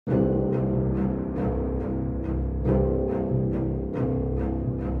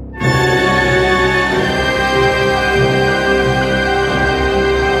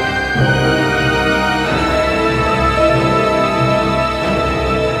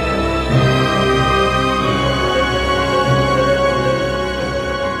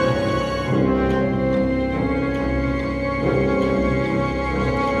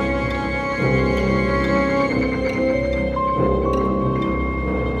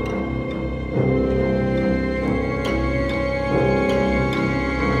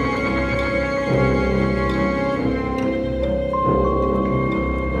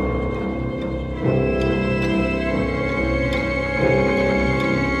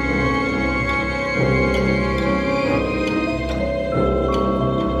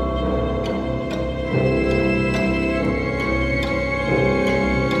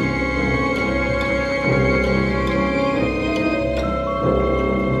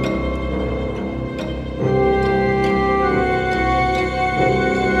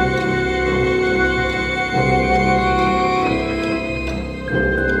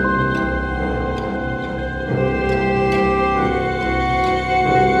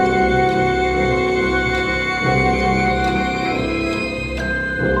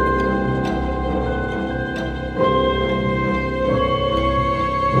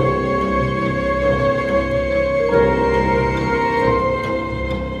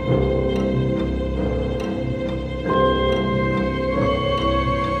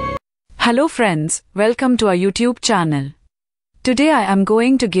Hello friends, welcome to our YouTube channel. Today I am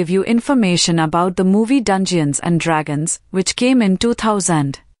going to give you information about the movie Dungeons and Dragons, which came in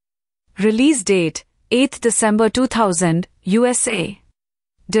 2000. Release date, 8th December 2000, USA.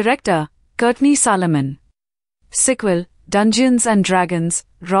 Director, Courtney Solomon. Sequel, Dungeons and Dragons,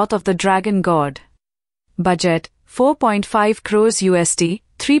 Wrath of the Dragon God. Budget, 4.5 crores USD,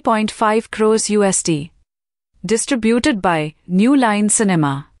 3.5 crores USD. Distributed by New Line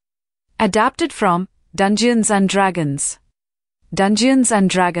Cinema. Adapted from Dungeons and Dragons. Dungeons and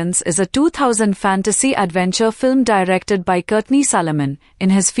Dragons is a 2000 fantasy adventure film directed by Courtney Solomon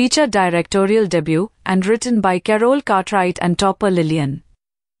in his feature directorial debut and written by Carroll Cartwright and topper Lilien.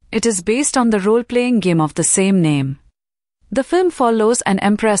 It is based on the role-playing game of the same name. The film follows an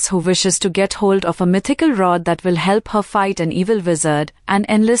empress who wishes to get hold of a mythical rod that will help her fight an evil wizard and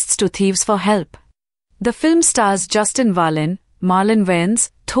enlists two thieves for help. The film stars Whalin, Marlon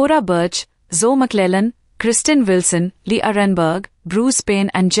Wayans, Thora Birch, Zoe Mclellan, Kristen Wilson, Arenberg,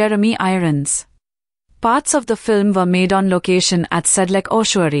 Payne and Jeremy Irons. Parts of the film were made on location at Sedlec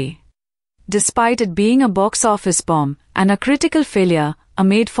Ossuary. Despite it being a box office bomb and a critical failure, a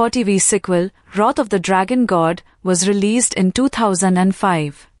made-for-TV sequel, Wrath of the Dragon God, was released in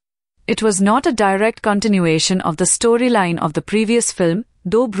 2005. It was not a direct continuation of the storyline of the previous film,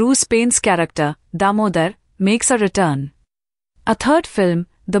 though Payne's character, Damodar, makes a return. A third film,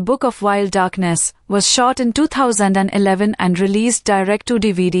 The Book of Wild Darkness, was shot in 2011 and released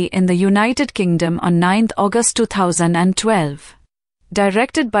direct-to-DVD in the United Kingdom on 9th August 2012.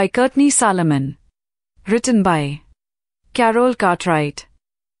 Directed by Courtney Solomon. Written by Carroll Cartwright.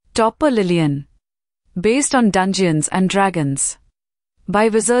 Topper Lilien. Based on Dungeons and Dragons. By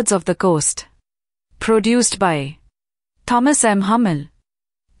Wizards of the Coast. Produced by Thomas M. Hammel.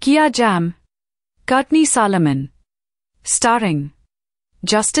 Kia Jam. Courtney Solomon. Starring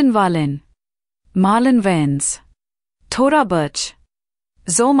Whalin, Marlon Wayans, Thora Birch,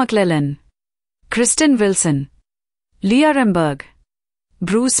 Zoe Mclellan, Kristen Wilson, Arenberg,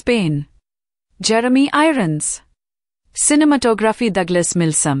 Payne, Jeremy Irons. Cinematography Douglas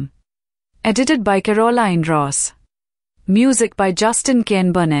Milsome. Edited by Caroline Ross. Music by Justin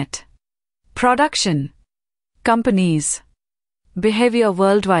Kane Burnett. Production companies: Behavior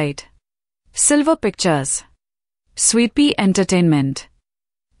Worldwide, Silver Pictures, Sweet Pea Entertainment.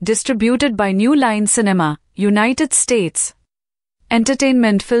 Distributed by New Line Cinema, United States.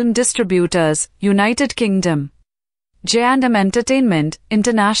 Entertainment Film Distributors, United Kingdom. J&M Entertainment,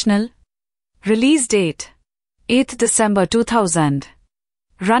 International. Release date, 8th December 2000.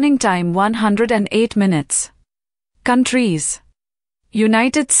 Running time 108 minutes. Countries: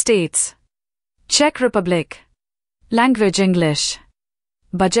 United States, Czech Republic. Language English.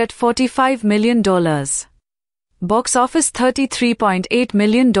 Budget $45 million. Box office $33.8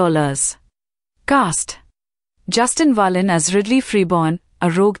 million. Cast: Whalin as Ridley Freeborn,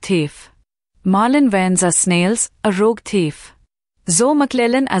 a rogue thief. Marlon Wayans as Snails, a rogue thief. Zoe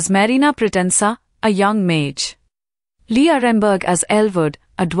Mclellan as Marina Pretensa, a young mage. Arenberg as Elwood,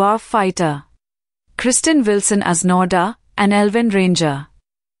 a dwarf fighter. Kristen Wilson as Norda, an elven ranger.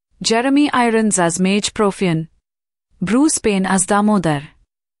 Jeremy Irons as Mage Profian. Payne as Damodar.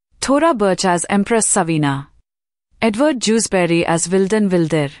 Thora Birch as Empress Savina. Edward Jewsbury as Wilden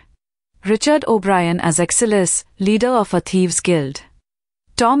Wilder. Richard O'Brien as Exilis, leader of a thieves' guild.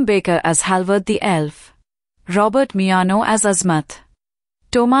 Tom Baker as Halvard the Elf. Robert Miano as Azmath.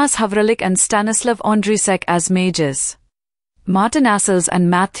 Tomas Havralik and Stanislav Ondrisek as mages. Martin Assels and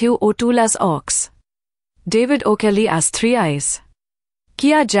Matthew O'Toole as orcs. David O'Kelly as Three Eyes.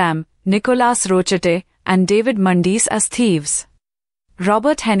 Kia Jam, Nicolas Rochete, and David Mundis as thieves.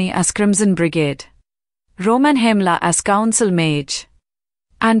 Robert Henney as Crimson Brigade. Roman Hemla as Council Mage.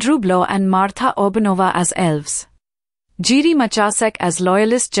 Andrew Blow and Martha Urbanova as elves. Jiri Machasek as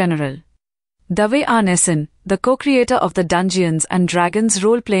Loyalist General. Dave Arneson, the co-creator of the Dungeons and Dragons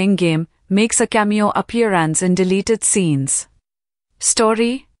role-playing game, makes a cameo appearance in deleted scenes.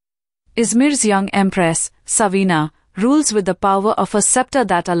 Story: Izmir's young empress, Savina, rules with the power of a scepter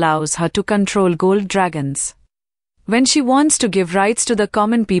that allows her to control gold dragons. When she wants to give rights to the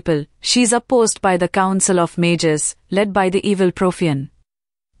common people, she's opposed by the Council of Mages, led by the evil Profian.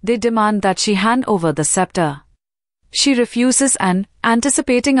 They demand that she hand over the scepter. She refuses and,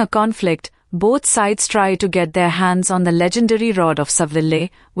 anticipating a conflict, both sides try to get their hands on the legendary Rod of Savlille,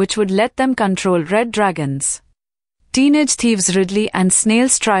 which would let them control red dragons. Teenage thieves Ridley and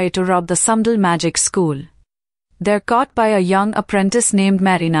Snails try to rob the Sumdal Magic School. They're caught by a young apprentice named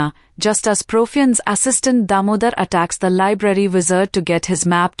Marina, just as Profian's assistant Damodar attacks the library wizard to get his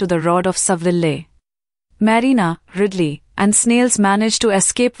map to the Rod of Savlille. Marina, Ridley, and Snails manage to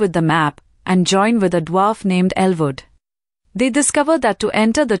escape with the map and join with a dwarf named Elwood. They discover that to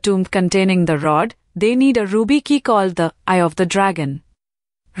enter the tomb containing the rod, they need a ruby key called the Eye of the Dragon.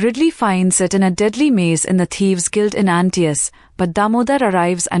 Ridley finds it in a deadly maze in the Thieves' Guild in Antaeus, but Damodar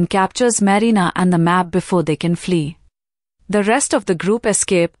arrives and captures Marina and the map before they can flee. The rest of the group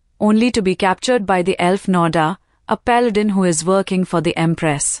escape, only to be captured by the elf Norda, a paladin who is working for the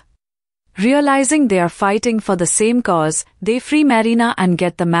Empress. Realizing they are fighting for the same cause, they free Marina and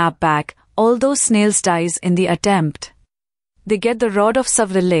get the map back, although Snails dies in the attempt. They get the Rod of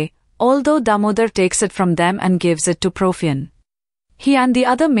Savrile, although Damodar takes it from them and gives it to Profion. He and the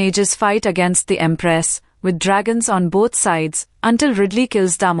other mages fight against the Empress, with dragons on both sides, until Ridley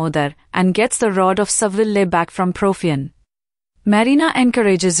kills Damodar and gets the Rod of Savrile back from Profion. Marina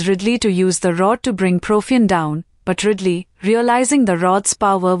encourages Ridley to use the rod to bring Profion down, but Ridley, realizing the rod's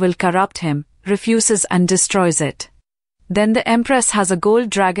power will corrupt him, refuses and destroys it. Then the Empress has a gold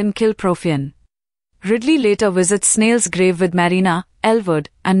dragon kill Profion. Ridley later visits Snails' grave with Marina, Elwood,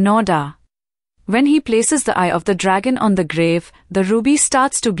 and Norda. When he places the Eye of the Dragon on the grave, the ruby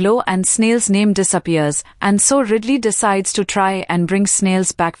starts to glow and Snails' name disappears, and so Ridley decides to try and bring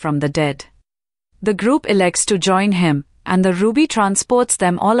Snails back from the dead. The group elects to join him, and the ruby transports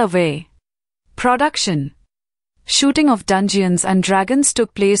them all away. Production. Shooting of Dungeons and Dragons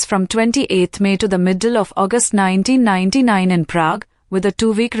took place from 28 May to the middle of August 1999 in Prague, with a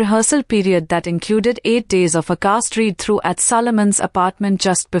 2-week rehearsal period that included 8 days of a cast read-through at Solomon's apartment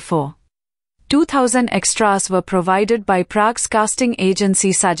just before. 2,000 extras were provided by Prague's casting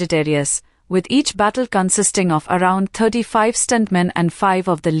agency Sagittarius, with each battle consisting of around 35 stuntmen and 5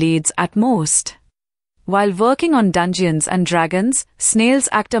 of the leads at most. While working on Dungeons and Dragons, Snails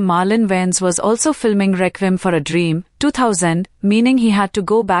actor Marlon Wayans was also filming Requiem for a Dream, 2000, meaning he had to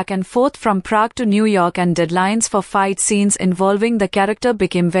go back and forth from Prague to New York, and deadlines for fight scenes involving the character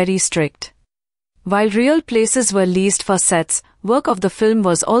became very strict. While real places were leased for sets, work of the film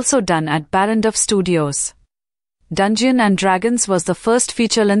was also done at Barrandov Studios. Dungeons and Dragons was the first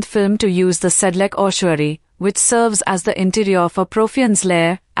feature-length film to use the Sedlec ossuary, which serves as the interior for Profion's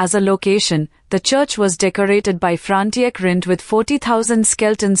lair. As a location, the church was decorated by František Rindt with 40,000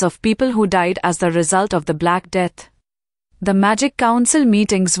 skeletons of people who died as the result of the Black Death. The Magic Council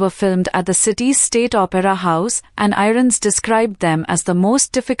meetings were filmed at the city's State Opera House, and Irons described them as the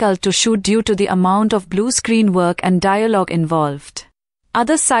most difficult to shoot due to the amount of blue screen work and dialogue involved.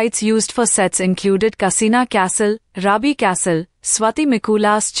 Other sites used for sets included Casina Castle, Rabi Castle, Swati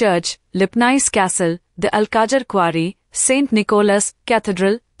Mikula's Church, Lipnais Castle, the Alcajar Quarry, St. Nicholas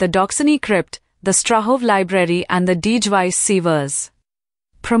Cathedral, the Doxony Crypt, the Strahov Library and the Dijweis Sewers.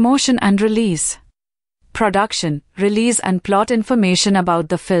 Promotion and release. Production, release and plot information about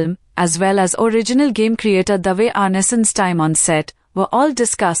the film, as well as original game creator Dave Arneson's time on set, were all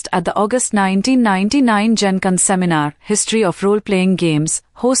discussed at the August 1999 Gen Con seminar, History of Role-Playing Games,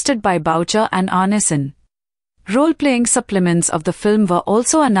 hosted by Boucher and Arneson. Role-playing supplements of the film were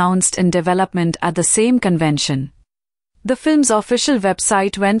also announced in development at the same convention. The film's official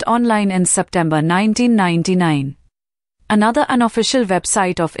website went online in September 1999. Another unofficial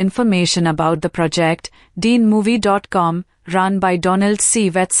website of information about the project, deanmovie.com, run by Donald C.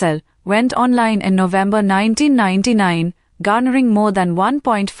 Wetzel, went online in November 1999, garnering more than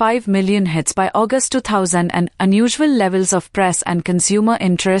 1.5 million hits by August 2000, and unusual levels of press and consumer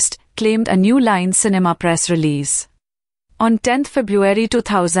interest, claimed a New Line Cinema press release. On 10 February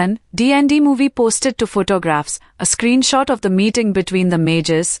 2000, D&D Movie posted 2 photographs, a screenshot of the meeting between the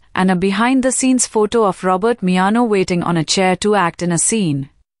mages, and a behind-the-scenes photo of Robert Miano waiting on a chair to act in a scene.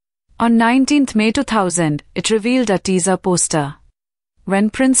 On 19 May 2000, it revealed a teaser poster.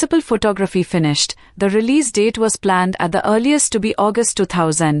 When principal photography finished, the release date was planned at the earliest to be August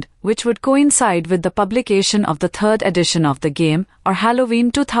 2000, which would coincide with the publication of the 3rd edition of the game, or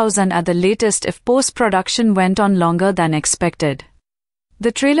Halloween 2000 at the latest if post-production went on longer than expected.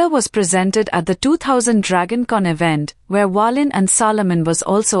 The trailer was presented at the 2000 Dragon Con event, where Whalin and Solomon was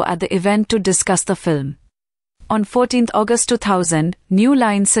also at the event to discuss the film. On 14 August 2000, New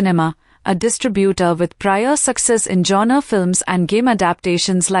Line Cinema, a distributor with prior success in genre films and game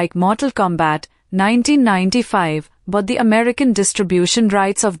adaptations like Mortal Kombat, 1995, bought the American distribution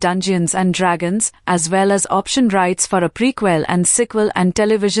rights of Dungeons and Dragons, as well as option rights for a prequel and sequel and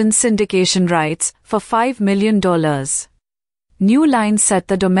television syndication rights, for $5 million. New Line set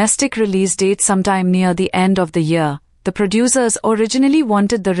the domestic release date sometime near the end of the year. The producers originally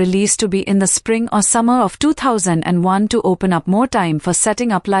wanted the release to be in the spring or summer of 2001 to open up more time for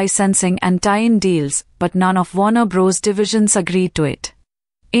setting up licensing and tie-in deals, but none of Warner Bros. Divisions agreed to it.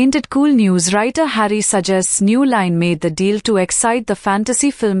 Ain't it cool news? Writer Harry suggests New Line made the deal to excite the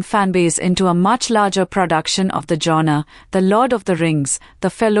fantasy film fanbase into a much larger production of the genre, The Lord of the Rings, The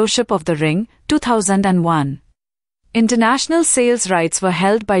Fellowship of the Ring, 2001. International sales rights were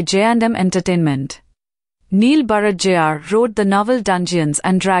held by J&M Entertainment. Neil Burrard Jr. wrote the novel Dungeons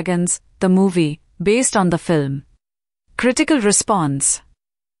and Dragons, the movie, based on the film. Critical response.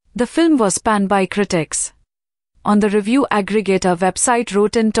 The film was panned by critics. On the review aggregator website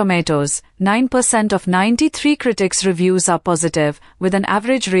Rotten Tomatoes, 9% of 93 critics' reviews are positive, with an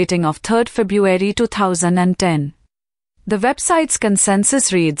average rating of 3rd February 2010. The website's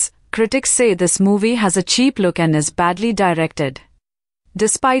consensus reads, "Critics say this movie has a cheap look and is badly directed.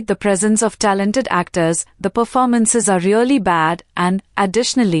 Despite the presence of talented actors, the performances are really bad and,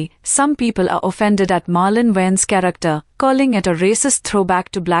 additionally, some people are offended at Marlon Wayans' character, calling it a racist throwback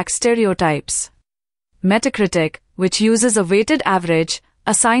to black stereotypes." Metacritic, which uses a weighted average,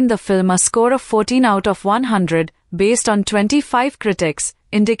 assigned the film a score of 14 out of 100, based on 25 critics,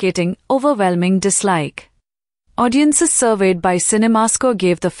 indicating overwhelming dislike. Audiences surveyed by CinemaScore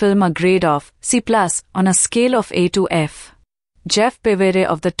gave the film a grade of C+ on a scale of A to F. Jeff Pevery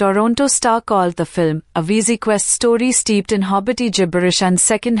of the Toronto Star called the film a Vizy Quest story steeped in hobbity gibberish and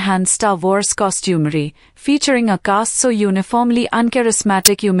second-hand Star Wars costumery, featuring a cast so uniformly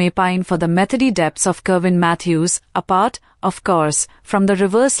uncharismatic you may pine for the methody depths of Kerwin Matthews. Apart, of course, from the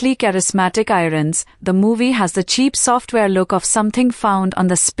reversely charismatic Irons, the movie has the cheap software look of something found on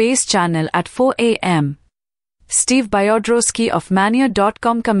the Space Channel at 4 a.m. Steve Biodrowski of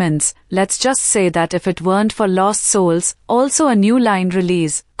Mania.com comments, "Let's just say that if it weren't for Lost Souls, also a New Line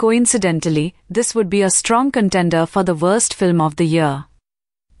release, coincidentally, this would be a strong contender for the worst film of the year."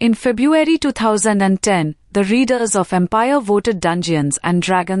 In February 2010, the readers of Empire voted Dungeons and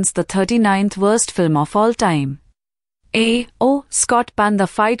Dragons the 39th worst film of all time. Scott panned the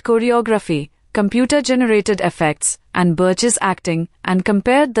fight choreography, computer-generated effects, and Birch's acting, and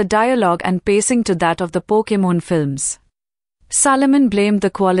compared the dialogue and pacing to that of the Pokémon films. Solomon blamed the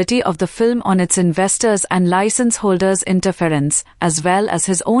quality of the film on its investors' and license holders' interference, as well as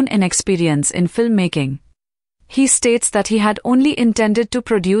his own inexperience in filmmaking. He states that he had only intended to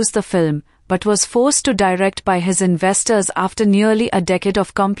produce the film, but was forced to direct by his investors after nearly a decade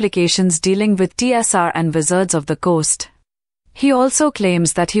of complications dealing with TSR and Wizards of the Coast. He also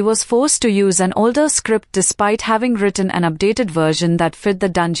claims that he was forced to use an older script despite having written an updated version that fit the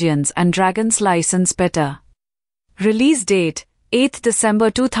Dungeons and Dragons license better. Release date, 8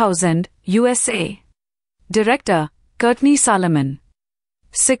 December 2000, USA. Director, Courtney Solomon.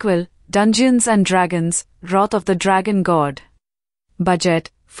 Sequel, Dungeons and Dragons, Wrath of the Dragon God. Budget,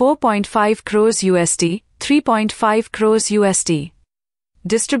 4.5 crores USD, 3.5 crores USD.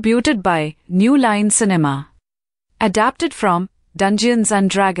 Distributed by New Line Cinema. Adapted from Dungeons and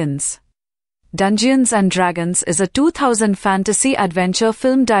Dragons. Dungeons and Dragons is a 2000 fantasy adventure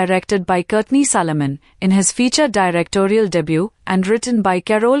film directed by Courtney Solomon in his feature directorial debut and written by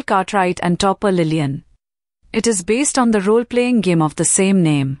Carroll Cartwright and topper Lilien. It is based on the role-playing game of the same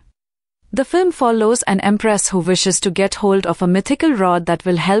name. The film follows an empress who wishes to get hold of a mythical rod that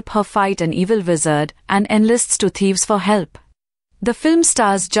will help her fight an evil wizard and enlists two thieves for help. The film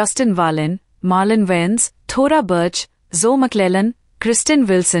stars Justin Whalin, Marlon Wayans, Thora Birch, Zoe Mclellan, Kristen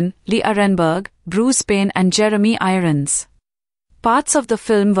Wilson, Lee Arenberg, Bruce Payne and Jeremy Irons. Parts of the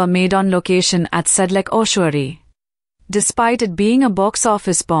film were made on location at Sedlec Ossuary. Despite it being a box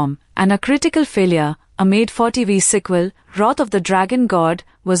office bomb and a critical failure, a made-for-TV sequel, Wrath of the Dragon God,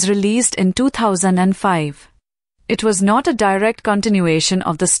 was released in 2005. It was not a direct continuation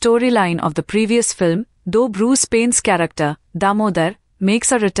of the storyline of the previous film, though Bruce Payne's character, Damodar,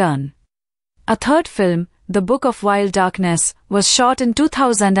 makes a return. A third film, The Book of Wild Darkness, was shot in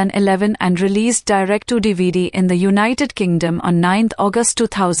 2011 and released direct-to-DVD in the United Kingdom on 9 August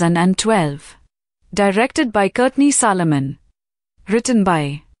 2012. Directed by Courtney Solomon. Written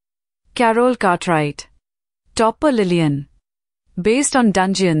by Carroll Cartwright. Topper Lilien. Based on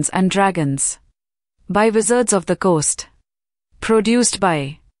Dungeons and Dragons. By Wizards of the Coast. Produced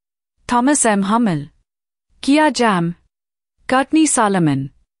by Thomas M. Hammel. Kia Jam. Courtney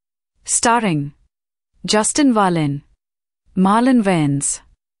Solomon. Starring Justin Whalin, Marlon Wayans,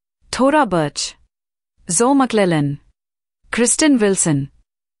 Thora Birch, Zoe Mclellan, Kristen Wilson,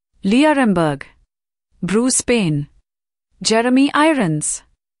 Lee Arenberg, Bruce Payne, Jeremy Irons.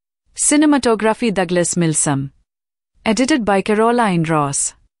 Cinematography Douglas Milsome. Edited by Caroline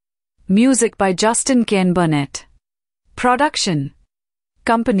Ross. Music by Justin Kane Burnett. Production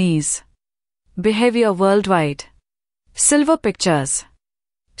companies: Behavior Worldwide, Silver Pictures,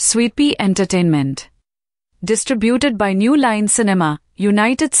 Sweet Pea Entertainment, Distributed by New Line Cinema,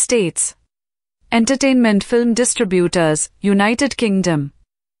 United States. Entertainment Film Distributors, United Kingdom.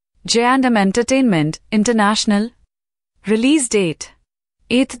 J&M Entertainment, International. Release date: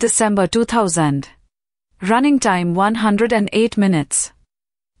 8th December 2000. Running time 108 minutes.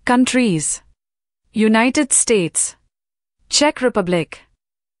 Countries: United States, Czech Republic.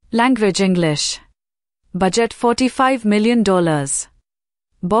 Language English. Budget $45 million.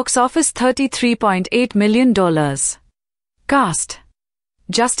 Box office $33.8 million. Cast: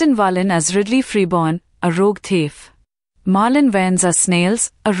 Justin Whalin as Ridley Freeborn, a rogue thief. Marlon Wayans as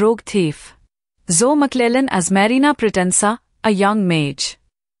Snails, a rogue thief. Zoe Mclellan as Marina Pretensa, a young mage.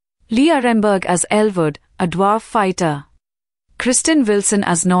 Lee Arenberg as Elwood, a dwarf fighter. Kristen Wilson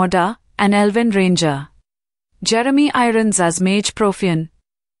as Norda, an elven ranger. Jeremy Irons as Mage Profian.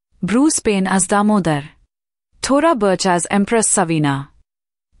 Bruce Payne as Damodar. Thora Birch as Empress Savina.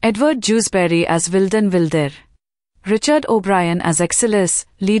 Edward Jewsbury as Wilden Wilder. Richard O'Brien as Exilis,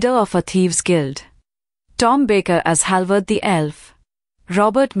 leader of a thieves' guild. Tom Baker as Halvard the Elf.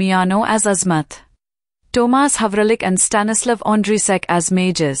 Robert Miano as Azmath. Tomas Havralik and Stanislav Ondřejsek as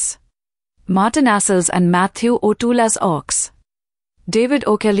mages. Martin Assels and Matthew O'Toole as orcs. David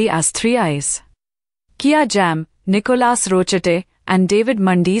O'Kelly as Three Eyes. Kia Jam, Nicolas Rochette, and David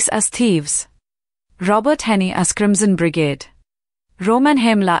Mundis as thieves. Robert Henney as Crimson Brigade. Roman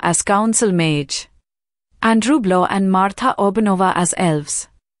Hemla as Council Mage. Andrew Blow and Martha Urbanova as elves.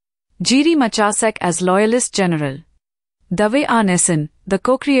 Jiri Machasek as Loyalist General. Dave Arneson, the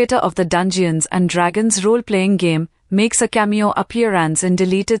co-creator of the Dungeons and Dragons role-playing game, makes a cameo appearance in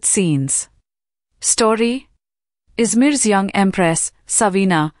deleted scenes. Story: Izmir's young empress,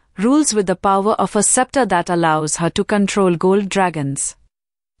 Savina, rules with the power of a scepter that allows her to control gold dragons.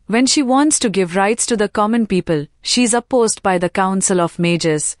 When she wants to give rights to the common people, she's opposed by the Council of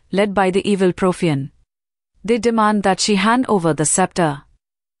Mages, led by the evil Profian. They demand that she hand over the scepter.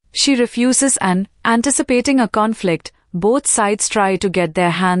 She refuses and, anticipating a conflict, both sides try to get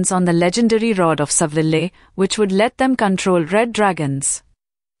their hands on the legendary Rod of Savlille, which would let them control red dragons.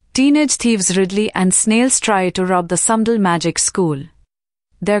 Teenage thieves Ridley and Snails try to rob the Sumdal Magic School.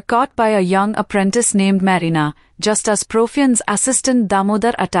 They're caught by a young apprentice named Marina, just as Profian's assistant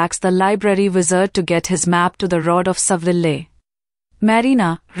Damodar attacks the library wizard to get his map to the Rod of Savlille.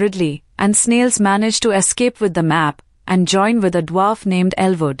 Marina, Ridley, and Snails manage to escape with the map, and join with a dwarf named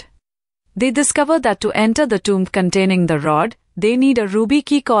Elwood. They discover that to enter the tomb containing the rod, they need a ruby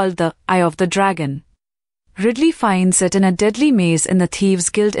key called the Eye of the Dragon. Ridley finds it in a deadly maze in the Thieves'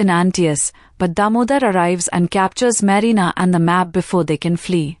 Guild in Antaeus, but Damodar arrives and captures Marina and the map before they can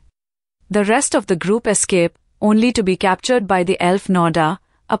flee. The rest of the group escape, only to be captured by the elf Norda,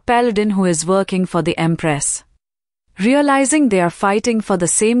 a paladin who is working for the Empress. Realizing they are fighting for the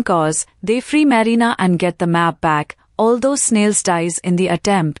same cause, they free Marina and get the map back, although Snails dies in the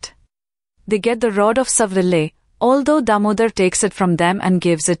attempt. They get the Rod of Savlille, although Damodar takes it from them and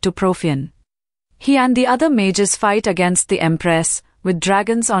gives it to Profian. He and the other mages fight against the Empress, with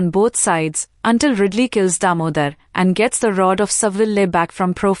dragons on both sides, until Ridley kills Damodar and gets the Rod of Savlille back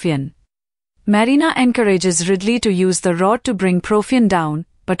from Profian. Marina encourages Ridley to use the rod to bring Profian down,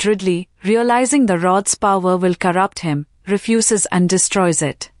 but Ridley, realizing the rod's power will corrupt him, refuses and destroys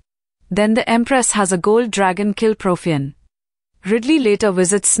it. Then the Empress has a gold dragon kill Profian. Ridley later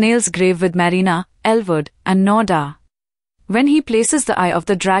visits Snails' grave with Marina, Elwood, and Norda. When he places the Eye of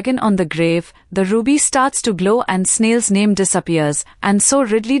the Dragon on the grave, the ruby starts to glow and Snails' name disappears, and so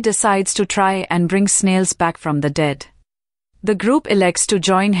Ridley decides to try and bring Snails back from the dead. The group elects to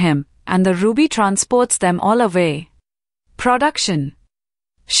join him, and the ruby transports them all away. Production.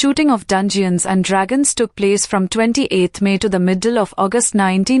 Shooting of Dungeons and Dragons took place from 28 May to the middle of August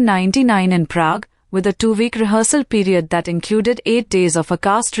 1999 in Prague, with a 2-week rehearsal period that included 8 days of a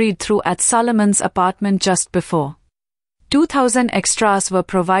cast read-through at Solomon's apartment just before. 2,000 extras were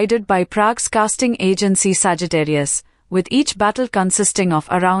provided by Prague's casting agency Sagittarius, with each battle consisting of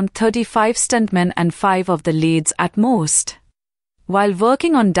around 35 stuntmen and 5 of the leads at most. While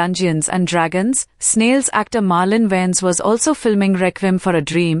working on Dungeons and Dragons, Snails actor Marlon Wayans was also filming Requiem for a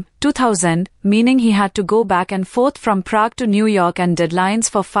Dream, 2000, meaning he had to go back and forth from Prague to New York and deadlines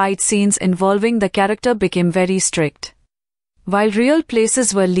for fight scenes involving the character became very strict. While real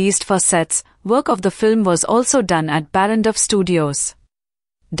places were leased for sets, work of the film was also done at Barrandov Studios.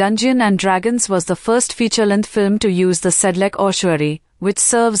 Dungeons and Dragons was the first feature-length film to use the Sedlec ossuary, which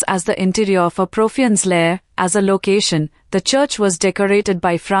serves as the interior for Profian's lair. As a location, the church was decorated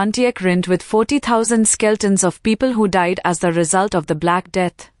by František Rindt with 40,000 skeletons of people who died as the result of the Black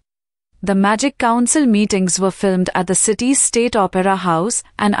Death. The Magic Council meetings were filmed at the city's State Opera House,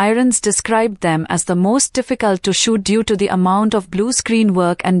 and Irons described them as the most difficult to shoot due to the amount of blue screen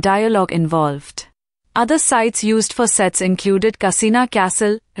work and dialogue involved. Other sites used for sets included Casina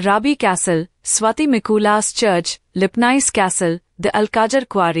Castle, Rabi Castle, Swati Mikula's Church, Lipnais Castle, the Alcajar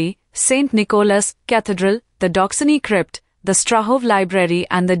Quarry, St. Nicholas Cathedral, the Doxony Crypt, the Strahov Library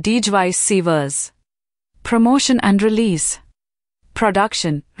and the Dijweis Sewers. Promotion and release.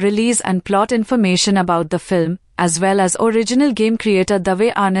 Production, release and plot information about the film, as well as original game creator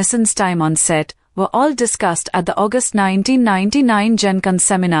Dave Arneson's time on set, were all discussed at the August 1999 Gen Con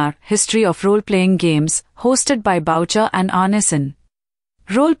seminar, History of Role-Playing Games, hosted by Boucher and Arneson.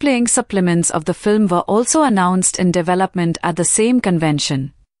 Role-playing supplements of the film were also announced in development at the same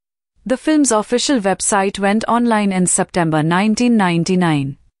convention. The film's official website went online in September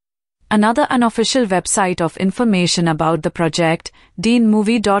 1999. Another unofficial website of information about the project,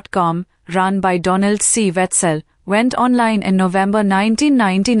 deanmovie.com, run by Donald C. Wetzel, went online in November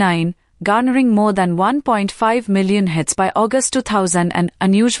 1999, garnering more than 1.5 million hits by August 2000 and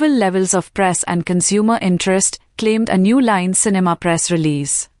unusual levels of press and consumer interest, claimed a New Line Cinema press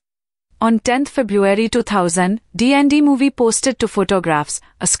release. On 10 February 2000, D&D Movie posted 2 photographs,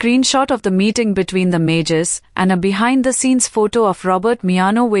 a screenshot of the meeting between the mages, and a behind-the-scenes photo of Robert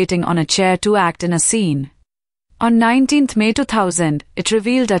Miano waiting on a chair to act in a scene. On 19 May 2000, it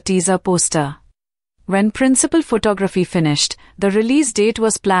revealed a teaser poster. When principal photography finished, the release date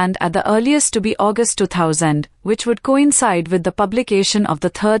was planned at the earliest to be August 2000, which would coincide with the publication of the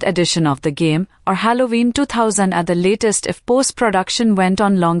 3rd edition of the game, or Halloween 2000 at the latest if post-production went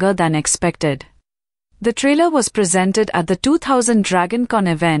on longer than expected. The trailer was presented at the 2000 Dragon Con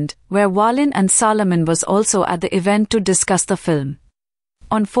event, where Whalin and Solomon was also at the event to discuss the film.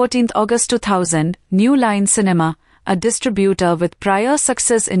 On 14 August 2000, New Line Cinema, a distributor with prior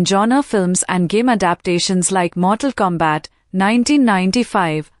success in genre films and game adaptations like Mortal Kombat,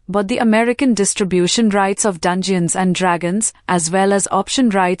 1995, bought the American distribution rights of Dungeons & Dragons, as well as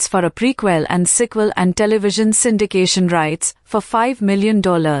option rights for a prequel and sequel and television syndication rights, for $5 million.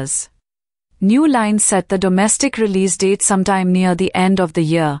 New Line set the domestic release date sometime near the end of the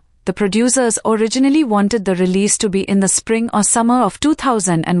year. The producers originally wanted the release to be in the spring or summer of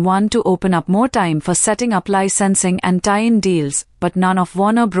 2001 to open up more time for setting up licensing and tie-in deals, but none of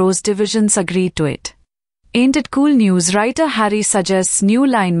Warner Bros. Divisions agreed to it. Ain't It Cool News writer Harry suggests New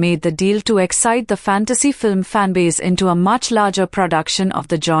Line made the deal to excite the fantasy film fanbase into a much larger production of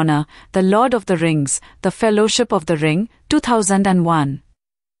the genre, The Lord of the Rings, The Fellowship of the Ring, 2001.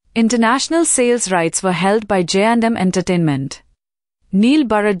 International sales rights were held by J&M Entertainment. Neil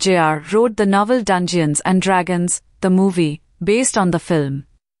Burrard Jr. wrote the novel Dungeons & Dragons, the movie, based on the film.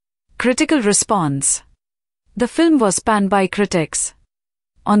 Critical response. The film was panned by critics.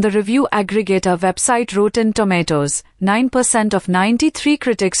 On the review aggregator website Rotten Tomatoes, 9% of 93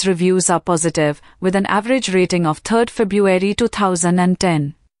 critics' reviews are positive, with an average rating of 3 February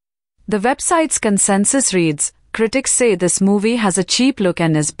 2010. The website's consensus reads, "Critics say this movie has a cheap look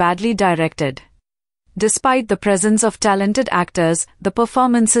and is badly directed. Despite the presence of talented actors, the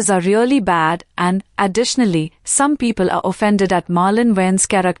performances are really bad and, additionally, some people are offended at Marlon Wayans'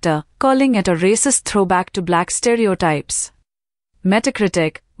 character, calling it a racist throwback to black stereotypes."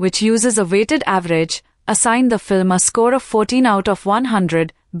 Metacritic, which uses a weighted average, assigned the film a score of 14 out of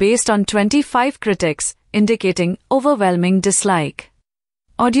 100, based on 25 critics, indicating overwhelming dislike.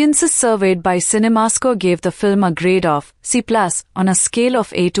 Audiences surveyed by CinemaScore gave the film a grade of C+, on a scale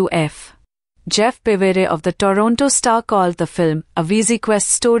of A to F. Jeff Pevere of the Toronto Star called the film a Vizy Quest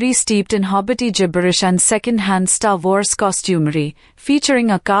story steeped in hobbity gibberish and second-hand Star Wars costumery,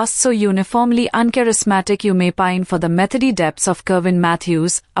 featuring a cast so uniformly uncharismatic you may pine for the methody depths of Kerwin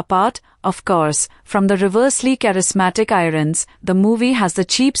Matthews. Apart, of course, from the reversely charismatic Irons, the movie has the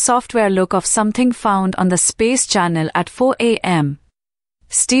cheap software look of something found on the Space Channel at 4 a.m.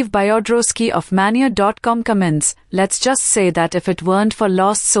 Steve Biodrowski of Mania.com comments, "Let's just say that if it weren't for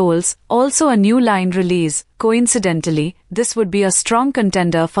Lost Souls, also a New Line release, coincidentally, this would be a strong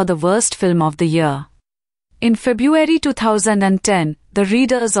contender for the worst film of the year." In February 2010, the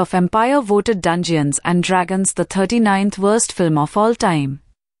readers of Empire voted Dungeons & Dragons the 39th worst film of all time.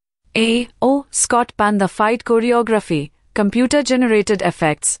 Scott panned the fight choreography, computer-generated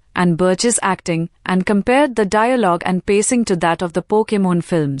effects, and Birch's acting, and compared the dialogue and pacing to that of the Pokémon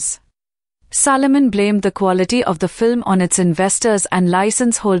films. Solomon blamed the quality of the film on its investors' and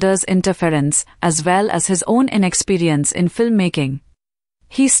license holders' interference, as well as his own inexperience in filmmaking.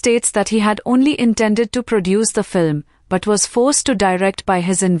 He states that he had only intended to produce the film, but was forced to direct by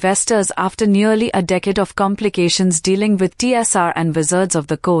his investors after nearly a decade of complications dealing with TSR and Wizards of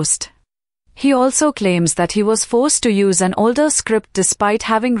the Coast. He also claims that he was forced to use an older script despite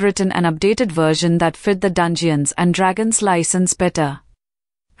having written an updated version that fit the Dungeons and Dragons license better.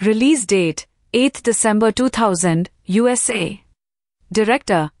 Release date, 8th December 2000, USA.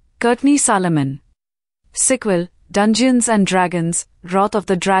 Director, Courtney Solomon. Sequel, Dungeons and Dragons, Wrath of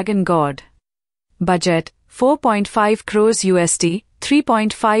the Dragon God. Budget, 4.5 crores USD,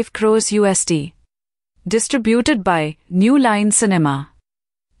 3.5 crores USD. Distributed by New Line Cinema.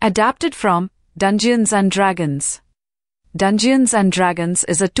 Adapted from Dungeons and Dragons. Dungeons and Dragons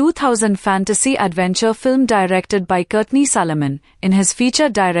is a 2000 fantasy adventure film directed by Courtney Solomon in his feature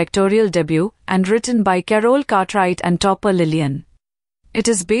directorial debut and written by Carroll Cartwright and topper Lilien. It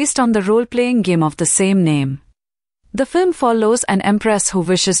is based on the role-playing game of the same name. The film follows an empress who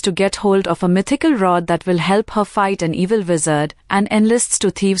wishes to get hold of a mythical rod that will help her fight an evil wizard and enlists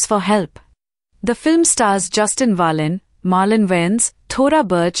two thieves for help. The film stars Whalin, Marlon Wayans, Thora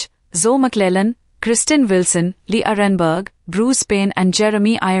Birch, Zoe Mclellan, Kristen Wilson, Arenberg, Payne and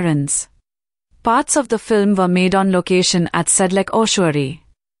Jeremy Irons. Parts of the film were made on location at Sedlec Ossuary.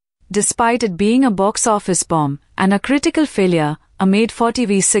 Despite it being a box office bomb and a critical failure, a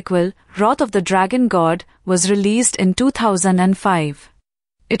made-for-TV sequel, Wrath of the Dragon God, was released in 2005.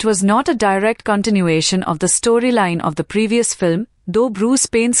 It was not a direct continuation of the storyline of the previous film, though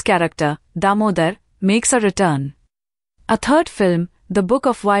Payne's character, Damodar, makes a return. A third film, The Book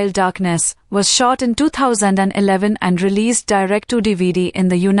of Wild Darkness, was shot in 2011 and released direct-to-DVD in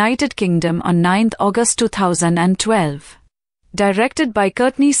the United Kingdom on 9 August 2012. Directed by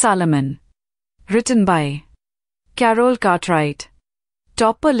Courtney Solomon. Written by Carroll Cartwright.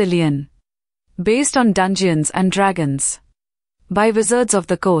 Topper Lilien. Based on Dungeons and Dragons. By Wizards of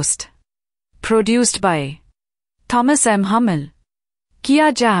the Coast. Produced by Thomas M. Hammel.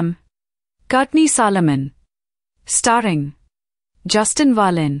 Kia Jam. Courtney Solomon. Starring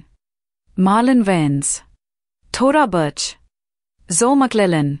Whalin, Marlon Wayans, Thora Birch, Zoe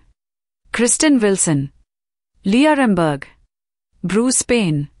Mclellan, Kristen Wilson, Arenberg,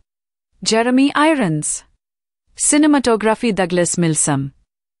 Payne, Jeremy Irons. Cinematography Douglas Milsome.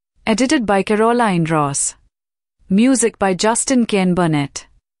 Edited by Caroline Ross. Music by Justin Kane Burnett.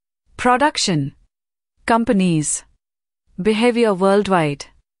 Production companies: Behavior Worldwide,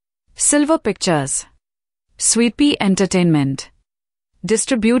 Silver Pictures, Sweet Pea Entertainment.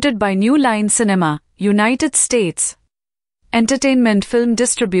 Distributed by New Line Cinema, United States. Entertainment Film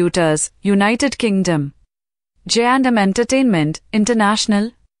Distributors, United Kingdom. J&M Entertainment,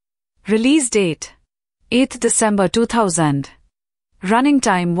 International. Release date: 8th December 2000. Running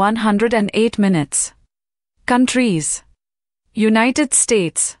time 108 minutes. Countries: United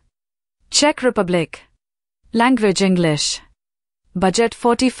States, Czech Republic. Language English. Budget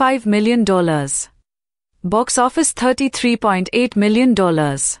 $45 million. Box office $33.8 million.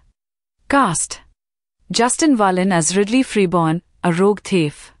 Cast: Whalin as Ridley Freeborn, a rogue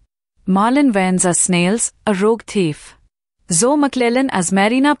thief. Marlon Wayans as Snails, a rogue thief. Zoe Mclellan as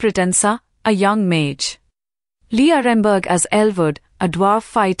Marina Pretensa, a young mage. Arenberg as Elwood, a dwarf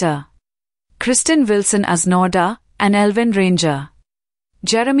fighter. Kristen Wilson as Norda, an elven ranger.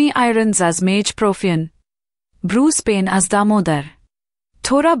 Jeremy Irons as Mage Profian. Payne as Damodar.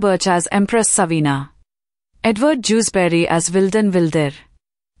 Thora Birch as Empress Savina. Edward Dewsbury as Wilden Wilder.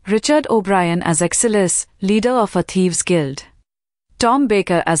 Richard O'Brien as Exilis, leader of a thieves' guild. Tom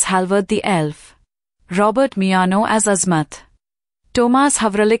Baker as Halvard the Elf. Robert Miano as Azmath. Tomas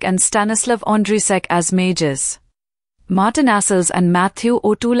Havralik and Stanislav Ondrisek as mages. Martin Assels and Matthew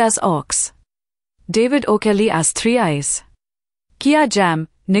O'Toole as orcs. David O'Kelly as Three Eyes. Kia Jam,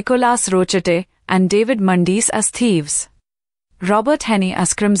 Nicolas Rochete, and David Mundis as thieves. Robert Henney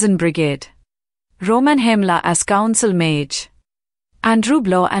as Crimson Brigade. Roman Hemla as Council Mage. Andrew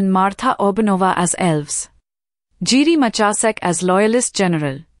Blow and Martha Orbanova as elves. Jiri Machasek as Loyalist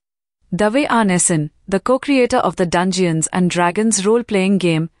General. Dave Arneson, the co-creator of the Dungeons and Dragons role-playing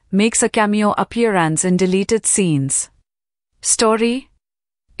game, makes a cameo appearance in deleted scenes. Story: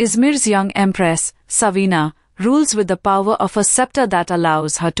 Izmir's young empress, Savina, rules with the power of a scepter that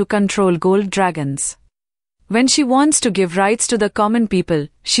allows her to control gold dragons. When she wants to give rights to the common people,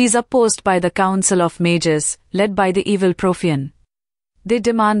 she's opposed by the Council of Mages, led by the evil Profian. They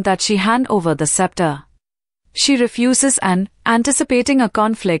demand that she hand over the scepter. She refuses and, anticipating a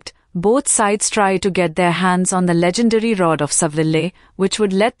conflict, both sides try to get their hands on the legendary Rod of Saville, which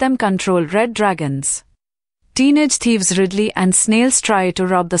would let them control red dragons. Teenage thieves Ridley and Snails try to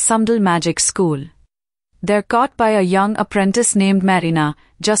rob the Sumdal Magic School. They're caught by a young apprentice named Marina,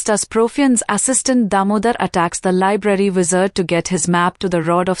 just as Profian's assistant Damodar attacks the library wizard to get his map to the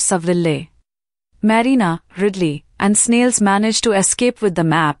Rod of Saville. Marina, Ridley, and Snails manage to escape with the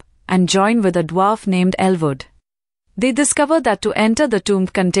map, and join with a dwarf named Elwood. They discover that to enter the tomb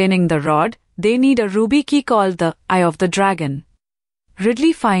containing the rod, they need a ruby key called the Eye of the Dragon.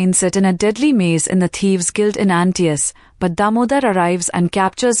 Ridley finds it in a deadly maze in the Thieves' Guild in Antioch, but Damodar arrives and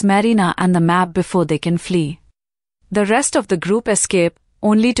captures Marina and the map before they can flee. The rest of the group escape,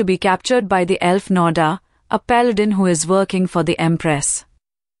 only to be captured by the elf Noda, a paladin who is working for the Empress.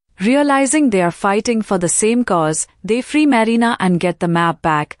 Realizing they are fighting for the same cause, they free Marina and get the map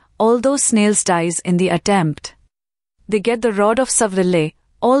back, although Snails dies in the attempt. They get the Rod of Saville,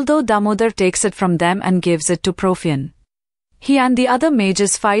 although Damodar takes it from them and gives it to Profian. He and the other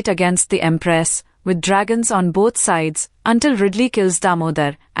mages fight against the Empress, with dragons on both sides, until Ridley kills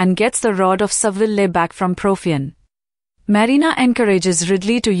Damodar and gets the Rod of Saville back from Profian. Marina encourages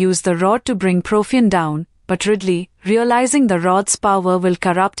Ridley to use the rod to bring Profian down, but Ridley, realizing the rod's power will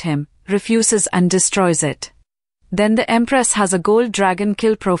corrupt him, refuses and destroys it. Then the Empress has a gold dragon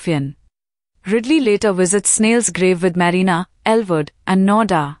kill Profian. Ridley later visits Snail's grave with Marina, Elwood, and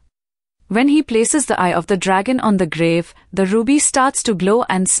Noda. When he places the Eye of the Dragon on the grave, the ruby starts to glow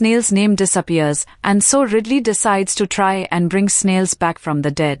and Snail's name disappears, and so Ridley decides to try and bring Snails back from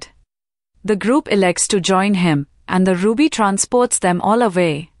the dead. The group elects to join him, and the ruby transports them all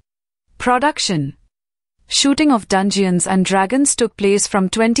away. Production. Shooting of Dungeons and Dragons took place from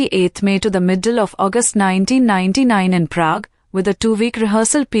 28 May to the middle of August 1999 in Prague, with a 2-week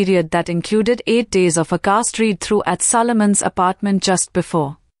rehearsal period that included 8 days of a cast read-through at Solomon's apartment just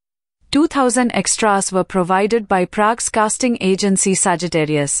before. 2,000 extras were provided by Prague's casting agency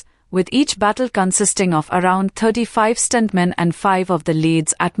Sagittarius, with each battle consisting of around 35 stuntmen and 5 of the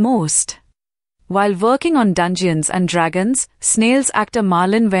leads at most. While working on Dungeons and Dragons, Snail's actor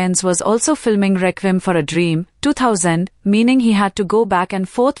Marlon Wayans was also filming Requiem for a Dream, 2000, meaning he had to go back and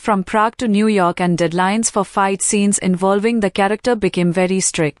forth from Prague to New York, and deadlines for fight scenes involving the character became very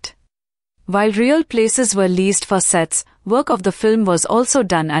strict. While real places were leased for sets, work of the film was also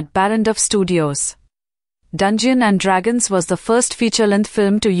done at Barrandov Studios. Dungeons and Dragons was the first feature-length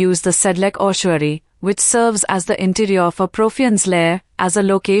film to use the Sedlec ossuary, which serves as the interior for Profian's lair. As a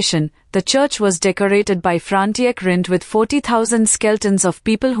location, the church was decorated by Frantiek Rint with 40,000 skeletons of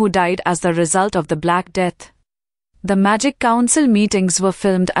people who died as the result of the Black Death. The Magic Council meetings were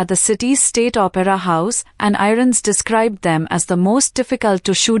filmed at the city's State Opera House, and Irons described them as the most difficult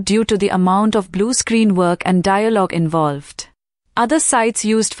to shoot due to the amount of blue screen work and dialogue involved. Other sites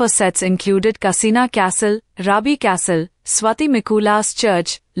used for sets included Kasina Castle, Rabi Castle, Swati Mikula's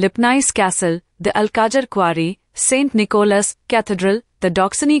Church, Lipnais Castle, the Alcajar Quarry, St. Nicholas Cathedral, the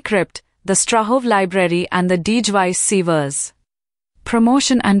Doxony Crypt, the Strahov Library and the Dijweis Sewers.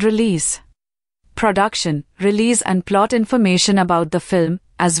 Promotion and release. Production, release and plot information about the film,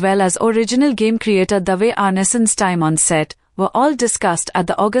 as well as original game creator Dave Arneson's time on set, were all discussed at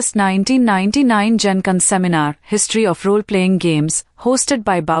the August 1999 Gen Con seminar, History of Role-Playing Games, hosted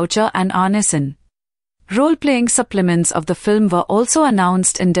by Boucher and Arneson. Role-playing supplements of the film were also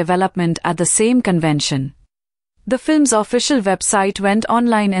announced in development at the same convention. The film's official website went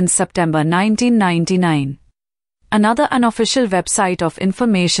online in September 1999. Another unofficial website of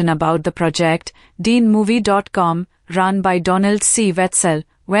information about the project, deanmovie.com, run by Donald C. Wetzel,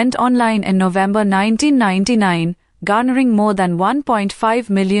 went online in November 1999, garnering more than 1.5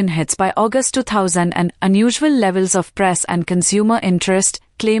 million hits by August 2000, and unusual levels of press and consumer interest,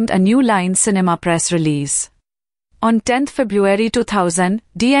 claimed a New Line Cinema press release. On 10 February 2000,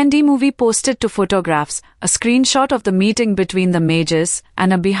 D&D Movie posted 2 photographs, a screenshot of the meeting between the mages,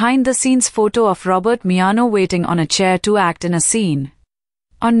 and a behind-the-scenes photo of Robert Miano waiting on a chair to act in a scene.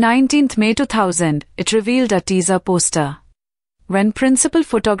 On 19 May 2000, it revealed a teaser poster. When principal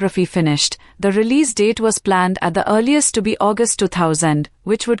photography finished, the release date was planned at the earliest to be August 2000,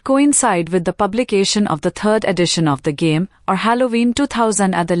 which would coincide with the publication of the 3rd edition of the game, or Halloween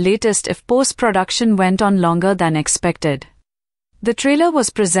 2000 at the latest if post-production went on longer than expected. The trailer was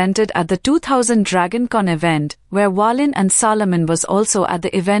presented at the 2000 Dragon Con event, where Whalin and Solomon was also at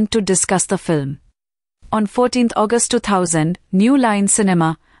the event to discuss the film. On 14 August 2000, New Line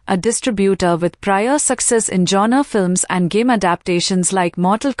Cinema, a distributor with prior success in genre films and game adaptations like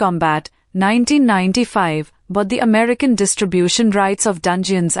Mortal Kombat, 1995, bought the American distribution rights of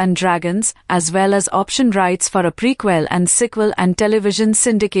Dungeons and Dragons, as well as option rights for a prequel and sequel and television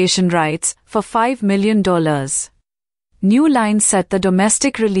syndication rights, for $5 million. New Line set the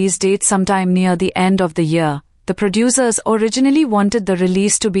domestic release date sometime near the end of the year. The producers originally wanted the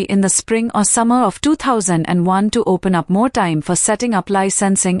release to be in the spring or summer of 2001 to open up more time for setting up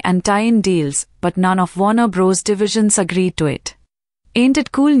licensing and tie-in deals, but none of Warner Bros. Divisions agreed to it. Ain't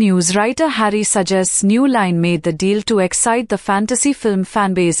It Cool news writer Harry suggests New Line made the deal to excite the fantasy film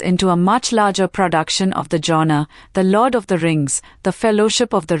fanbase into a much larger production of the genre, The Lord of the Rings, The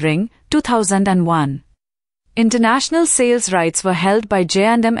Fellowship of the Ring, 2001. International sales rights were held by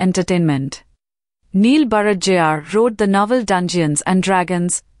J&M Entertainment. Neil Burrard Jr. wrote the novel Dungeons and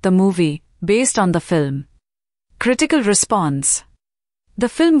Dragons, the movie, based on the film. Critical response. The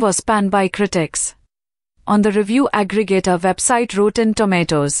film was panned by critics. On the review aggregator website Rotten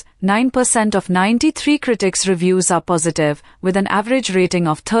Tomatoes, 9% of 93 critics' reviews are positive, with an average rating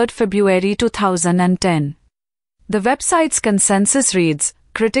of 3rd February 2010. The website's consensus reads,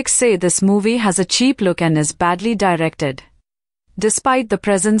 "Critics say this movie has a cheap look and is badly directed. Despite the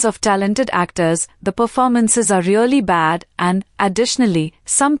presence of talented actors, the performances are really bad and, additionally,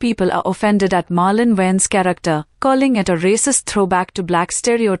 some people are offended at Marlon Wayans' character, calling it a racist throwback to black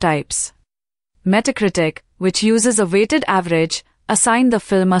stereotypes." Metacritic, which uses a weighted average, assigned the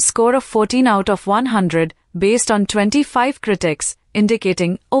film a score of 14 out of 100, based on 25 critics,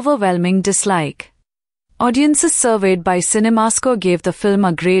 indicating overwhelming dislike. Audiences surveyed by CinemaScore gave the film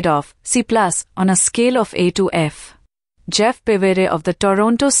a grade of C+ on a scale of A to F. Jeff Pevery of the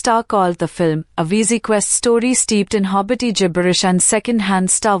Toronto Star called the film a Vizy Quest story steeped in hobbity gibberish and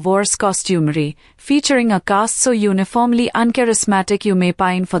second-hand Star Wars costumery, featuring a cast so uniformly uncharismatic you may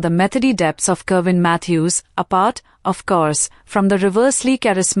pine for the methody depths of Kerwin Matthews. Apart, of course, from the reversely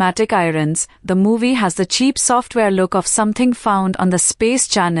charismatic Irons, the movie has the cheap software look of something found on the Space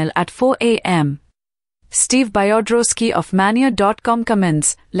Channel at 4 a.m. Steve Biodrowski of Mania.com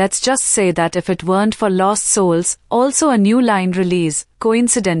comments, "Let's just say that if it weren't for Lost Souls, also a New Line release,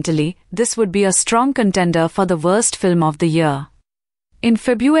 coincidentally, this would be a strong contender for the worst film of the year." In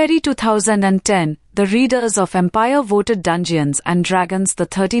February 2010, the readers of Empire voted Dungeons and Dragons the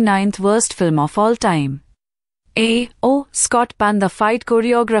 39th worst film of all time. Scott panned the fight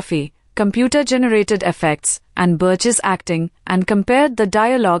choreography, computer-generated effects, and Birch's acting, and compared the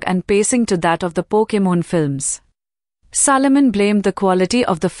dialogue and pacing to that of the Pokémon films. Solomon blamed the quality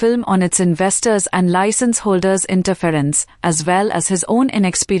of the film on its investors' and license holders' interference, as well as his own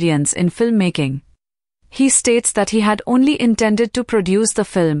inexperience in filmmaking. He states that he had only intended to produce the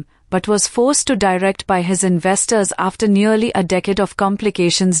film, but was forced to direct by his investors after nearly a decade of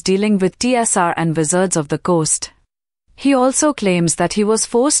complications dealing with TSR and Wizards of the Coast. He also claims that he was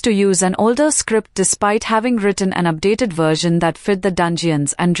forced to use an older script despite having written an updated version that fit the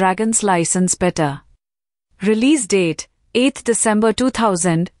Dungeons and Dragons license better. Release date, 8 December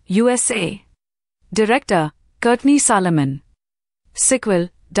 2000, USA. Director, Courtney Solomon. Sequel,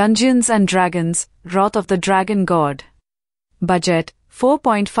 Dungeons and Dragons, Wrath of the Dragon God. Budget,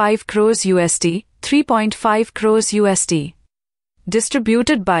 4.5 crores USD, 3.5 crores USD.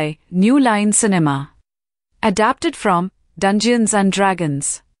 Distributed by New Line Cinema. Adapted from Dungeons and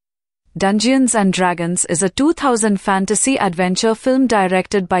Dragons. Dungeons and Dragons is a 2000 fantasy adventure film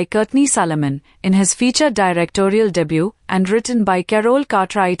directed by Courtney Solomon in his feature directorial debut and written by Carroll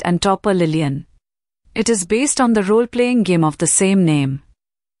Cartwright and topper Lilien. It is based on the role-playing game of the same name.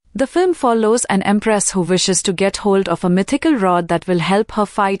 The film follows an empress who wishes to get hold of a mythical rod that will help her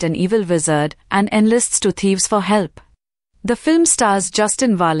fight an evil wizard and enlists two thieves for help. The film stars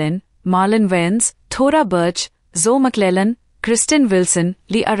Justin Whalin, Marlon Wayans, Thora Birch, Zoe Mclellan, Kristen Wilson,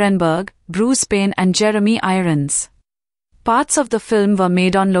 Lee Arenberg, Bruce Payne and Jeremy Irons. Parts of the film were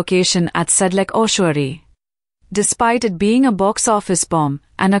made on location at Sedlec Ossuary. Despite it being a box office bomb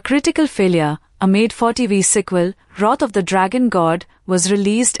and a critical failure, a made-for-TV sequel, Wrath of the Dragon God, was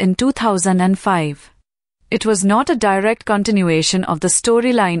released in 2005. It was not a direct continuation of the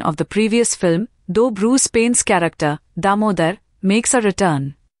storyline of the previous film, though Bruce Payne's character, Damodar, makes a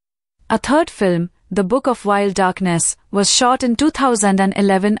return. A third film, The Book of Wild Darkness, was shot in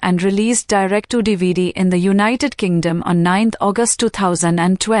 2011 and released direct-to-DVD in the United Kingdom on 9 August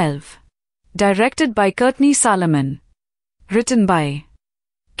 2012. Directed by Courtney Solomon. Written by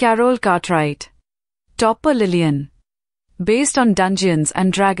Carroll Cartwright. Topper Lilien. Based on Dungeons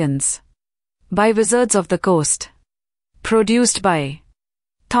and Dragons. By Wizards of the Coast. Produced by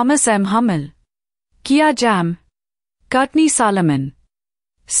Thomas M. Hammel. Kia Jam. Courtney Solomon.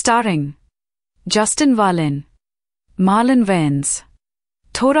 Starring Justin Whalin, Marlon Wayans,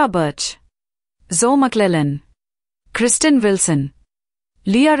 Thora Birch, Zoe Mclellan, Kristen Wilson,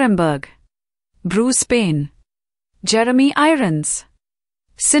 Lee Arenberg, Bruce Payne, Jeremy Irons.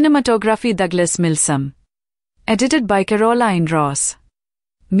 Cinematography Douglas Milsome. Edited by Caroline Ross.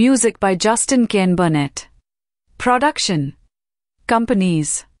 Music by Justin Kane Burnett. Production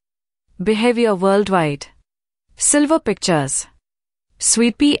companies: Behavior Worldwide, Silver Pictures,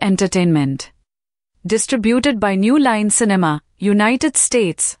 Sweet Pea Entertainment, Distributed by New Line Cinema, United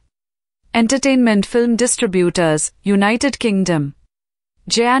States. Entertainment Film Distributors, United Kingdom.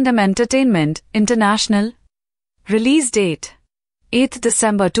 J&M Entertainment, International. Release date: 8th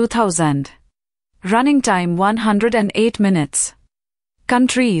December 2000. Running time 108 minutes.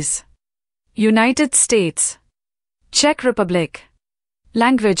 Countries: United States, Czech Republic.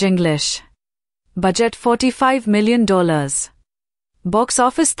 Language English. Budget $45 million. Box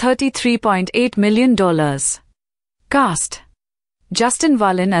office $33.8 million. Cast: Justin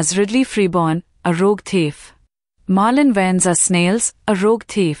Whalin as Ridley Freeborn, a rogue thief. Marlon Wayans as Snails, a rogue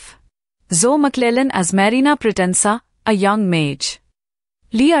thief. Zoe Mclellan as Marina Pretensa, a young mage.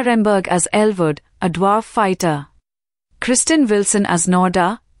 Lee Arenberg as Elwood, a dwarf fighter. Kristen Wilson as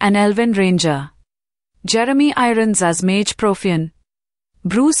Norda, an elven ranger. Jeremy Irons as Mage Profian.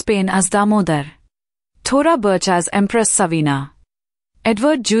 Bruce Payne as Damodar. Thora Birch as Empress Savina.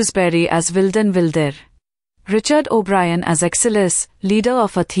 Edward Jewsbury as Wilden Wilder. Richard O'Brien as Exilis, leader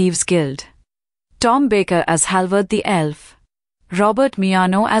of a thieves' guild. Tom Baker as Halvard the Elf. Robert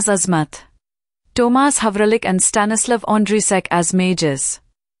Miano as Azmath. Tomas Havralik and Stanislav Ondrisek as mages.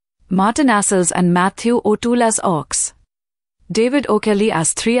 Martin Assels and Matthew O'Toole as orcs. David O'Kelly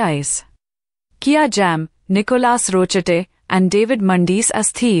as Three Eyes. Kia Jam, Nicolas Rochete, and David Mundis as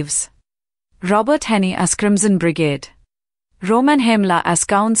thieves. Robert Henney as Crimson Brigade. Roman Hemla as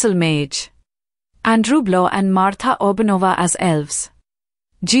Council Mage. Andrew Blow and Martha Orbanova as elves.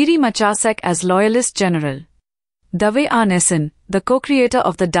 Jiri Machasek as Loyalist General. Dave Arneson, the co-creator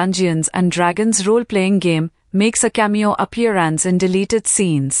of the Dungeons and Dragons role-playing game, makes a cameo appearance in deleted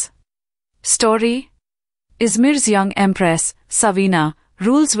scenes. Story: Izmir's young empress, Savina,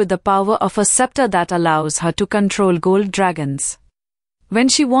 rules with the power of a scepter that allows her to control gold dragons. When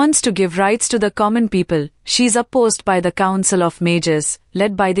she wants to give rights to the common people, she's opposed by the Council of Mages,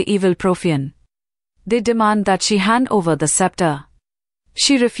 led by the evil Profian. They demand that she hand over the scepter.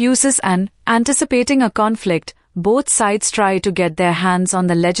 She refuses and, anticipating a conflict, both sides try to get their hands on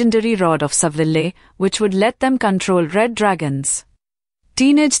the legendary Rod of Saville, which would let them control red dragons.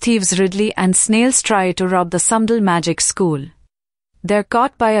 Teenage thieves Ridley and Snails try to rob the Sumdal Magic School. They're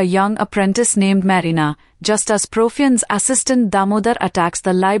caught by a young apprentice named Marina, just as Profian's assistant Damodar attacks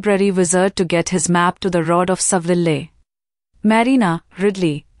the library wizard to get his map to the Rod of Saville. Marina,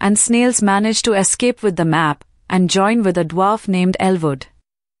 Ridley, and Snails manage to escape with the map, and join with a dwarf named Elwood.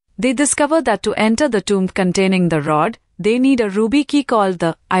 They discover that to enter the tomb containing the rod, they need a ruby key called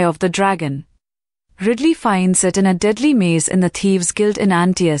the Eye of the Dragon. Ridley finds it in a deadly maze in the Thieves' Guild in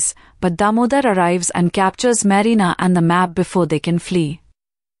Antaeus, but Damodar arrives and captures Marina and the map before they can flee.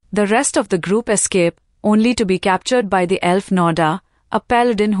 The rest of the group escape, only to be captured by the elf Norda, a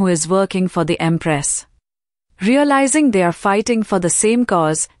paladin who is working for the Empress. Realizing they are fighting for the same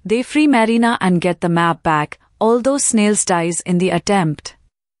cause, they free Marina and get the map back, although Snails dies in the attempt.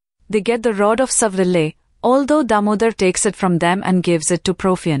 They get the Rod of Saville, although Damodar takes it from them and gives it to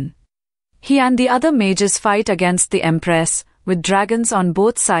Profian. He and the other mages fight against the Empress, with dragons on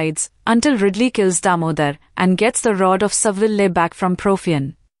both sides, until Ridley kills Damodar and gets the Rod of Saville back from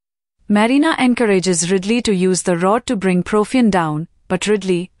Profian. Marina encourages Ridley to use the rod to bring Profian down, but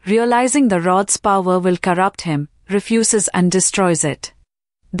Ridley, realizing the rod's power will corrupt him, refuses and destroys it.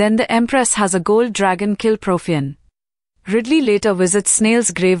 Then the Empress has a gold dragon kill Profian. Ridley later visits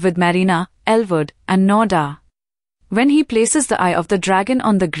Snails' grave with Marina, Elwood, and Norda. When he places the Eye of the Dragon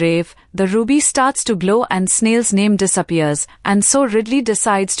on the grave, the ruby starts to glow and Snails' name disappears, and so Ridley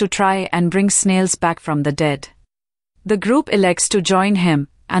decides to try and bring Snails back from the dead. The group elects to join him,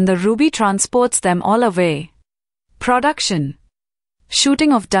 and the ruby transports them all away. Production.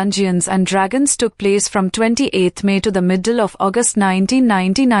 Shooting of Dungeons and Dragons took place from 28 May to the middle of August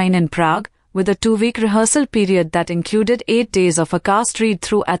 1999 in Prague, with a 2-week rehearsal period that included 8 days of a cast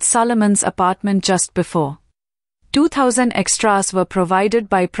read-through at Solomon's apartment just before. 2,000 extras were provided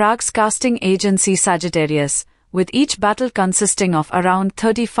by Prague's casting agency Sagittarius, with each battle consisting of around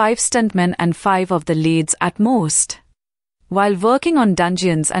 35 stuntmen and 5 of the leads at most. While working on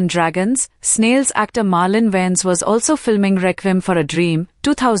Dungeons and Dragons, Snails actor Marlon Wayans was also filming Requiem for a Dream,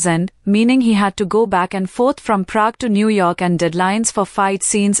 2000, meaning he had to go back and forth from Prague to New York, and deadlines for fight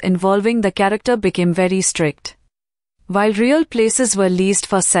scenes involving the character became very strict. While real places were leased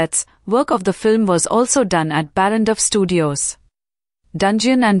for sets, work of the film was also done at Barrandov Studios.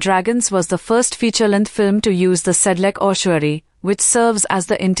 Dungeons and Dragons was the first feature-length film to use the Sedlec ossuary, which serves as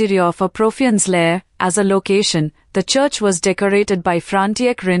the interior of a Profian's lair. As a location, the church was decorated by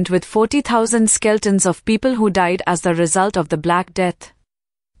Frantiek Rindt with 40,000 skeletons of people who died as the result of the Black Death.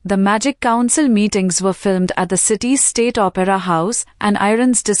 The Magic Council meetings were filmed at the city's State Opera House, and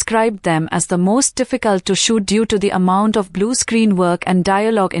Irons described them as the most difficult to shoot due to the amount of blue screen work and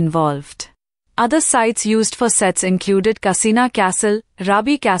dialogue involved. Other sites used for sets included Casina Castle,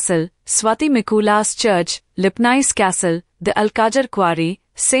 Rabi Castle, Swati Mikula's Church, Lipnais Castle, the Alcajar Quarry,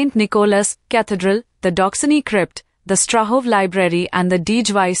 St. Nicholas Cathedral, the Doxony Crypt, the Strahov Library and the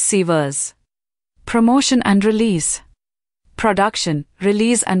Dijweis Sievers. Promotion and release. Production,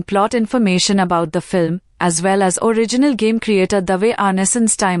 release and plot information about the film, as well as original game creator Dave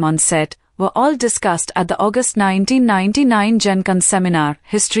Arneson's time on set, were all discussed at the August 1999 Gen Con seminar,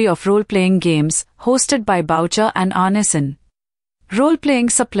 History of Role-Playing Games, hosted by Boucher and Arneson. Role-playing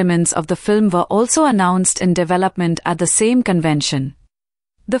supplements of the film were also announced in development at the same convention.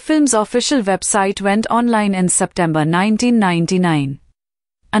 The film's official website went online in September 1999.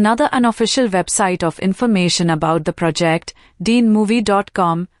 Another unofficial website of information about the project,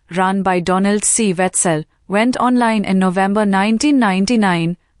 deanmovie.com, run by Donald C. Wetzel, went online in November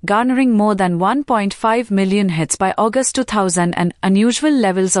 1999, garnering more than 1.5 million hits by August 2000, and unusual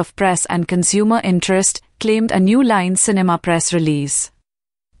levels of press and consumer interest, claimed a New Line Cinema press release.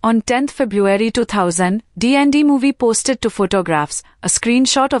 On 10 February 2000, D&D Movie posted 2 photographs, a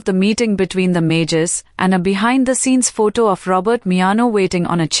screenshot of the meeting between the Mages, and a behind-the-scenes photo of Robert Miano waiting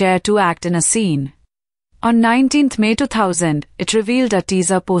on a chair to act in a scene. On 19 May 2000, it revealed a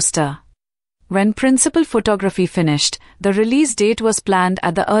teaser poster. When principal photography finished, the release date was planned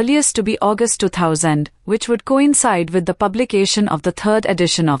at the earliest to be August 2000, which would coincide with the publication of the 3rd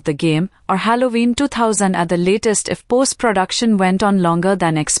edition of the game, or Halloween 2000 at the latest if post-production went on longer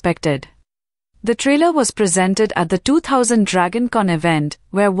than expected. The trailer was presented at the 2000 Dragon Con event,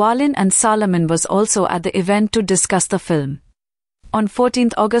 where Whalin and Solomon was also at the event to discuss the film. On 14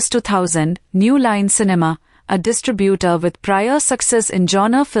 August 2000, New Line Cinema, a distributor with prior success in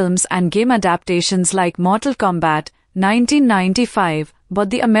genre films and game adaptations like Mortal Kombat, 1995, bought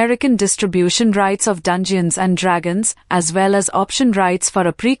the American distribution rights of Dungeons & Dragons, as well as option rights for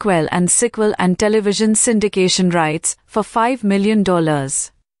a prequel and sequel and television syndication rights, for $5 million.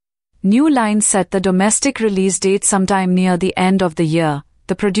 New Line set the domestic release date sometime near the end of the year.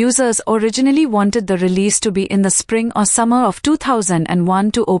 The producers originally wanted the release to be in the spring or summer of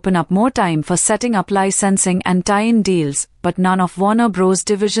 2001 to open up more time for setting up licensing and tie-in deals, but none of Warner Bros.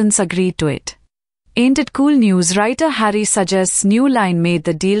 Divisions agreed to it. Ain't It Cool News writer Harry suggests New Line made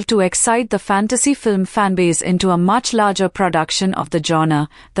the deal to excite the fantasy film fanbase into a much larger production of the genre,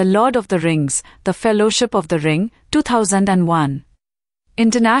 The Lord of the Rings, The Fellowship of the Ring, 2001.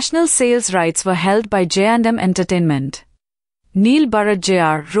 International sales rights were held by J&M Entertainment. Neil Burrard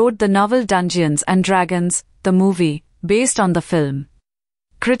Jr. wrote the novel Dungeons & Dragons, the movie, based on the film.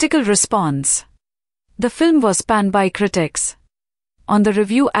 Critical response. The film was panned by critics. On the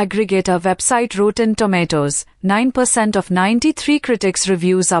review aggregator website Rotten Tomatoes, 9% of 93 critics'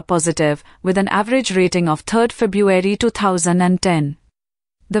 reviews are positive, with an average rating of 3rd February 2010.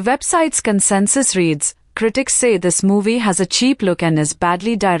 The website's consensus reads, critics say this movie has a cheap look and is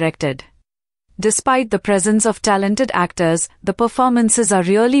badly directed. Despite the presence of talented actors, the performances are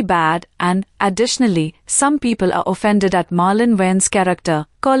really bad and, additionally, some people are offended at Marlon Wayans' character,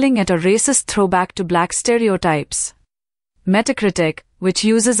 calling it a racist throwback to black stereotypes. Metacritic, which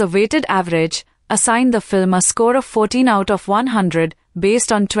uses a weighted average, assigned the film a score of 14 out of 100,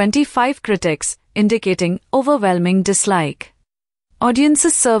 based on 25 critics, indicating overwhelming dislike.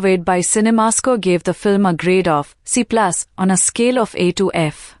 Audiences surveyed by CinemaScore gave the film a grade of C+, on a scale of A to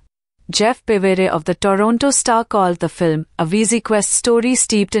F. Jeff Pevery of the Toronto Star called the film a Vizy Quest story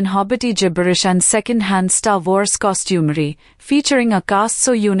steeped in hobbity gibberish and second-hand Star Wars costumery, featuring a cast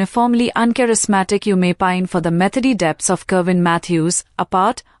so uniformly uncharismatic you may pine for the methody depths of Kerwin Matthews.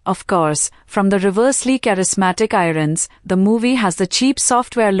 Apart, of course, from the reversely charismatic Irons, the movie has the cheap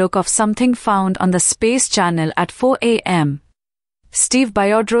software look of something found on the Space Channel at 4 a.m. Steve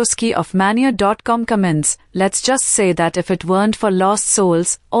Biodrowski of Mania.com comments, let's just say that if it weren't for Lost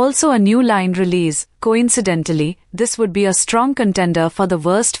Souls, also a New Line release, coincidentally, this would be a strong contender for the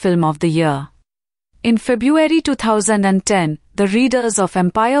worst film of the year. In February 2010, the readers of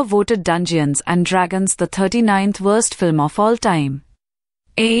Empire voted Dungeons & Dragons the 39th worst film of all time.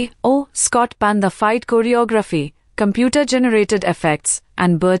 Scott panned the fight choreography, computer-generated effects,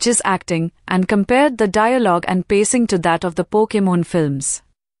 and Birch's acting, and compared the dialogue and pacing to that of the Pokémon films.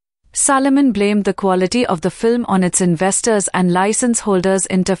 Solomon blamed the quality of the film on its investors' and license holders'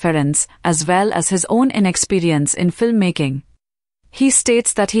 interference, as well as his own inexperience in filmmaking. He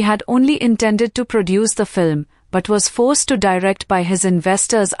states that he had only intended to produce the film, but was forced to direct by his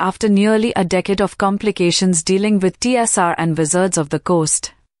investors after nearly a decade of complications dealing with TSR and Wizards of the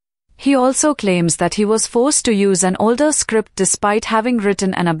Coast. He also claims that he was forced to use an older script despite having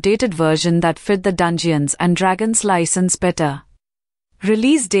written an updated version that fit the Dungeons and Dragons license better.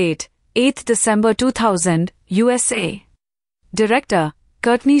 Release date, 8th December 2000, USA. Director,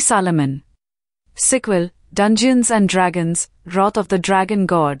 Courtney Solomon. Sequel, Dungeons and Dragons, Wrath of the Dragon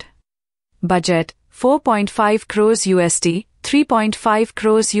God. Budget, 4.5 crores USD, 3.5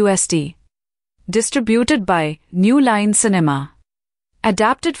 crores USD. Distributed by New Line Cinema.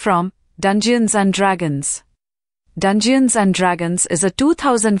 Adapted from Dungeons and Dragons. Dungeons and Dragons is a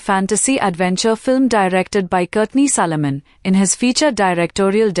 2000 fantasy adventure film directed by Courtney Solomon in his feature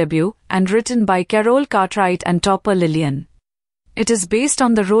directorial debut and written by Carroll Cartwright and topper Lilien. It is based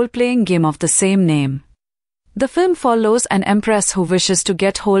on the role-playing game of the same name. The film follows an empress who wishes to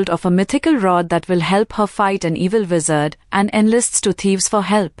get hold of a mythical rod that will help her fight an evil wizard and enlists two thieves for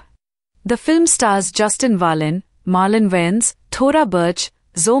help. The film stars Whalin, Marlon Wayans, Thora Birch,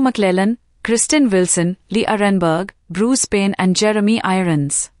 Zoe Mclellan, Kristen Wilson, Arenberg, Payne and Jeremy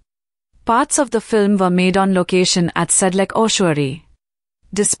Irons. Parts of the film were made on location at Sedlec Ossuary.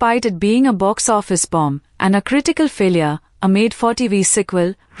 Despite it being a box office bomb and a critical failure, a made-for-TV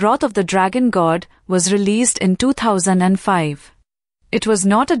sequel, Wrath of the Dragon God, was released in 2005. It was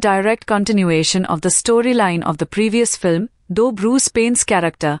not a direct continuation of the storyline of the previous film, though Payne's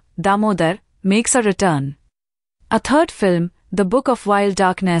character, Damodar, makes a return. A third film, The Book of Wild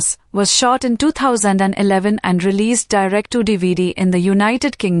Darkness, was shot in 2011 and released direct-to-DVD in the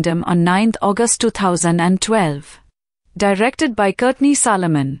United Kingdom on 9 August 2012. Directed by Courtney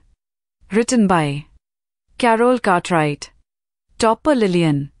Solomon. Written by Carroll Cartwright. Topper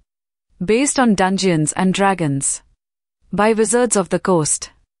Lilien. Based on Dungeons and Dragons. By Wizards of the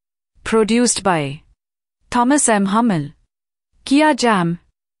Coast. Produced by Thomas M. Hammel. Kia Jam.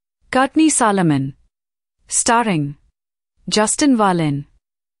 Courtney Solomon. Starring Whalin,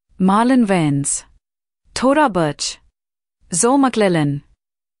 Marlon Wayans, Thora Birch, Zoe Mclellan,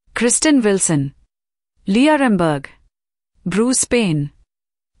 Kristen Wilson, Arenberg, Payne,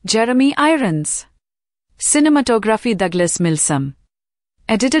 Jeremy Irons. Cinematography Douglas Milsome.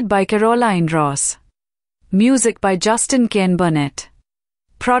 Edited by Caroline Ross. Music by Justin Kane Burnett.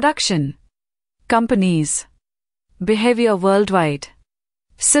 Production companies: Behavior Worldwide,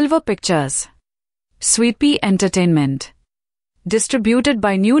 Silver Pictures, Sweet Pea Entertainment. Distributed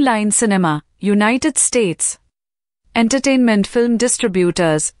by New Line Cinema, United States. Entertainment Film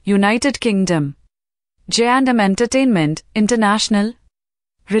Distributors, United Kingdom. J&M Entertainment, International.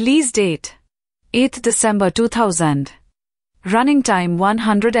 Release date: 8th December 2000. Running time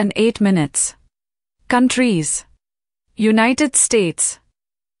 108 minutes. Countries: United States,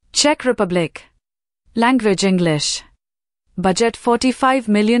 Czech Republic. Language English. Budget $45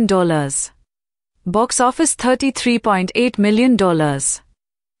 million. Box office $33.8 million.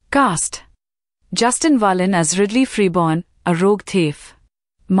 Cast: Justin Whalin as Ridley Freeborn, a rogue thief.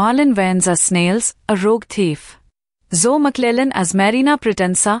 Marlon Wayans as Snails, a rogue thief. Zoe Mclellan as Marina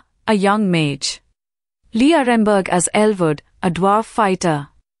Pretensa, a young mage. Arenberg as Elwood, a dwarf fighter.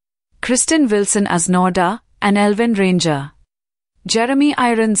 Kristen Wilson as Norda, an elven ranger. Jeremy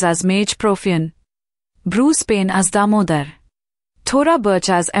Irons as Mage Profian. Payne as Damodar. Thora Birch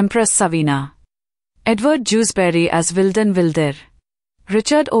as Empress Savina. Edward Dewsbury as Wilden Wilder.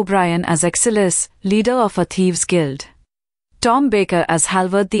 Richard O'Brien as Exilis, leader of a thieves' guild. Tom Baker as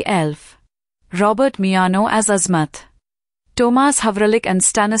Halvard the Elf. Robert Miano as Azmath. Tomas Havralik and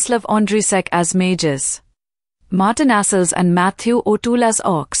Stanislav Ondrisek as mages. Martin Assels and Matthew O'Toole as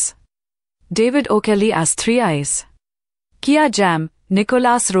orcs. David O'Kelly as Three Eyes. Kia Jam,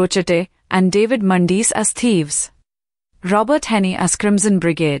 Nicolas Rochete, and David Mundis as thieves. Robert Henney as Crimson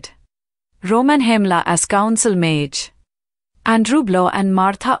Brigade. Roman Hemla as Council Mage. Andrew Blow and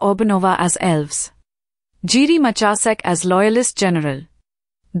Martha Orbanova as elves. Jiri Machasek as Loyalist General.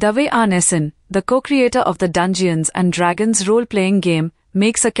 Dave Arneson, the co-creator of the Dungeons and Dragons role-playing game,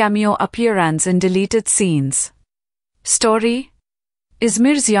 makes a cameo appearance in deleted scenes. Story: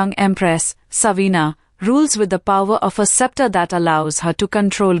 Izmir's young empress, Savina, rules with the power of a scepter that allows her to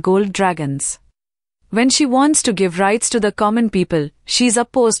control gold dragons. When she wants to give rights to the common people, she's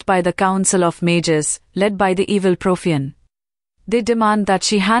opposed by the Council of Mages, led by the evil Profian. They demand that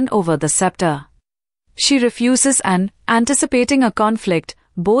she hand over the scepter. She refuses and, anticipating a conflict,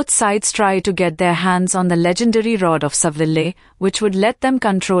 both sides try to get their hands on the legendary Rod of Saville, which would let them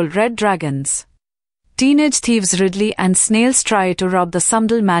control red dragons. Teenage thieves Ridley and Snails try to rob the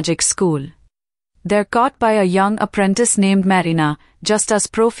Sumdal Magic School. They're caught by a young apprentice named Marina, just as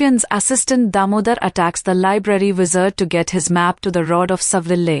Profian's assistant Damodar attacks the library wizard to get his map to the Rod of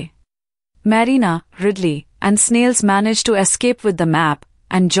Saville. Marina, Ridley, and Snails manage to escape with the map,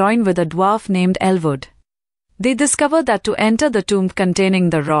 and join with a dwarf named Elwood. They discover that to enter the tomb containing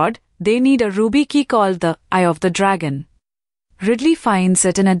the rod, they need a ruby key called the Eye of the Dragon. Ridley finds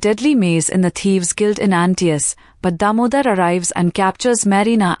it in a deadly maze in the Thieves' Guild in Antioch, but Damodar arrives and captures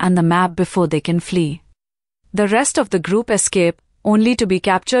Marina and the map before they can flee. The rest of the group escape, only to be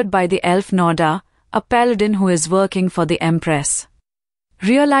captured by the elf Norda, a paladin who is working for the Empress.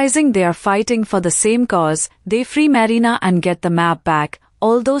 Realizing they are fighting for the same cause, they free Marina and get the map back,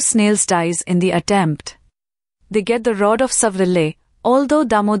 although Snails dies in the attempt. They get the Rod of Saville, although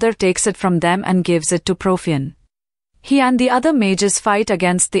Damodar takes it from them and gives it to Profian. He and the other mages fight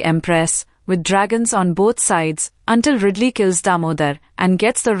against the Empress, with dragons on both sides, until Ridley kills Damodar and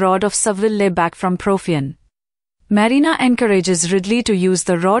gets the Rod of Saville back from Profian. Marina encourages Ridley to use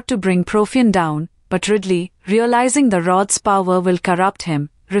the rod to bring Profian down, but Ridley, realizing the rod's power will corrupt him,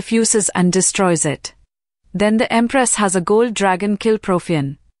 refuses and destroys it. Then the Empress has a gold dragon kill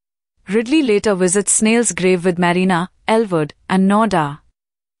Profian. Ridley later visits Snail's grave with Marina, Elwood, and Norda.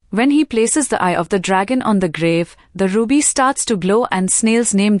 When he places the Eye of the Dragon on the grave, the ruby starts to glow and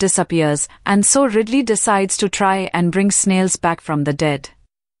Snail's name disappears, and so Ridley decides to try and bring Snails back from the dead.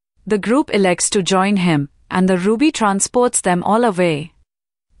 The group elects to join him, and the ruby transports them all away.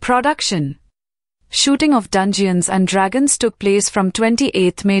 Production. Shooting of Dungeons and Dragons took place from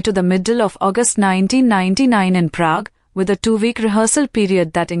 28 May to the middle of August 1999 in Prague, with a 2-week rehearsal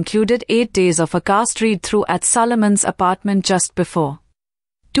period that included 8 days of a cast read-through at Solomon's apartment just before.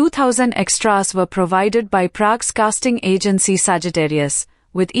 2,000 extras were provided by Prague's casting agency Sagittarius,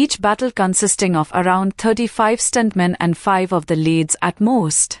 with each battle consisting of around 35 stuntmen and 5 of the leads at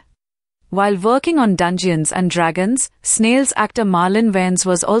most. While working on Dungeons and Dragons, Snail's actor Marlon Wayans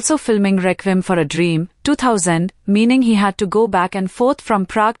was also filming Requiem for a Dream, 2000, meaning he had to go back and forth from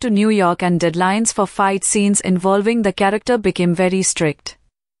Prague to New York, and deadlines for fight scenes involving the character became very strict.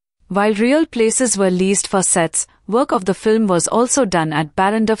 While real places were leased for sets, work of the film was also done at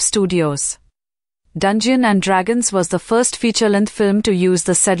Barrandov Studios. Dungeons and Dragons was the first feature-length film to use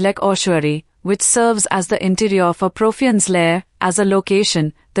the Sedlec ossuary, which serves as the interior for Profian's lair. As a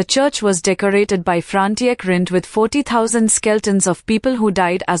location, the church was decorated by František Rindt with 40,000 skeletons of people who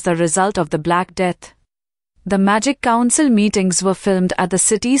died as the result of the Black Death. The Magic Council meetings were filmed at the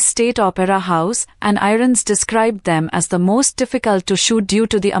city's State Opera House, and Irons described them as the most difficult to shoot due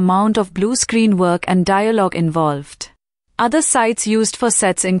to the amount of blue screen work and dialogue involved. Other sites used for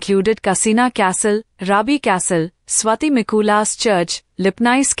sets included Casina Castle, Rabi Castle, Swati Mikula's Church,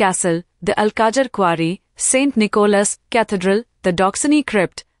 Lipnais Castle, the Alcajar Quarry, St. Nicholas Cathedral, the Doxony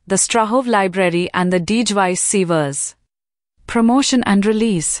Crypt, the Strahov Library and the Dijweis Sewers. Promotion and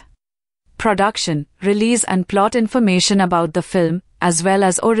release. Production, release and plot information about the film, as well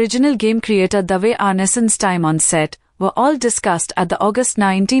as original game creator Dave Arneson's time on set, were all discussed at the August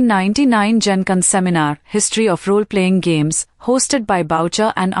 1999 Gen Con seminar, History of Role-Playing Games, hosted by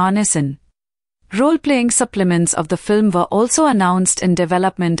Boucher and Arneson. Role-playing supplements of the film were also announced in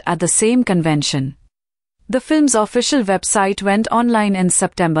development at the same convention. The film's official website went online in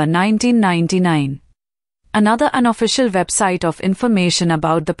September 1999. Another unofficial website of information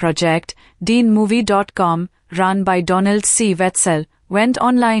about the project, deanmovie.com, run by Donald C. Wetzel, went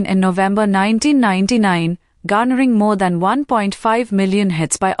online in November 1999, garnering more than 1.5 million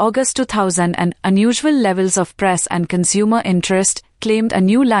hits by August 2000, and unusual levels of press and consumer interest, claimed a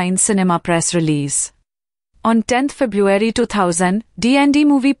New Line Cinema press release. On 10 February 2000, D&D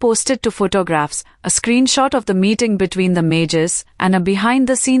Movie posted 2 photographs, a screenshot of the meeting between the mages, and a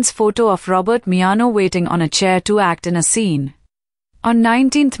behind-the-scenes photo of Robert Miano waiting on a chair to act in a scene. On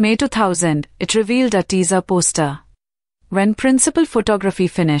 19 May 2000, it revealed a teaser poster. When principal photography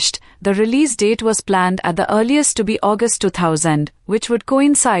finished, the release date was planned at the earliest to be August 2000, which would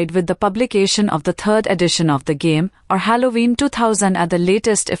coincide with the publication of the 3rd edition of the game, or Halloween 2000 at the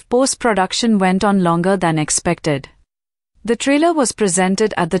latest if post-production went on longer than expected. The trailer was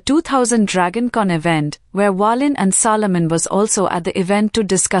presented at the 2000 Dragon Con event, where Whalin and Solomon was also at the event to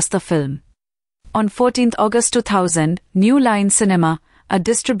discuss the film. On 14 August 2000, New Line Cinema, a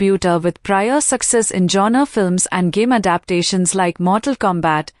distributor with prior success in genre films and game adaptations like Mortal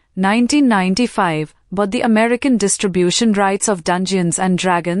Kombat, 1995, bought the American distribution rights of Dungeons and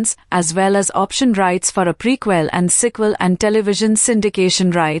Dragons, as well as option rights for a prequel and sequel and television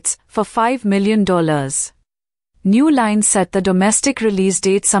syndication rights, for $5 million. New Line set the domestic release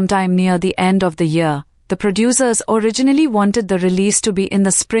date sometime near the end of the year. The producers originally wanted the release to be in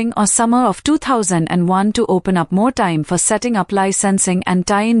the spring or summer of 2001 to open up more time for setting up licensing and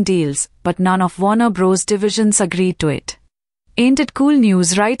tie-in deals, but none of Warner Bros. Divisions agreed to it. Ain't it cool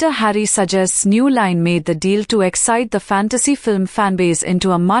news? Writer Harry suggests New Line made the deal to excite the fantasy film fanbase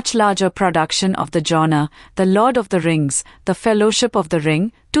into a much larger production of the genre, The Lord of the Rings, The Fellowship of the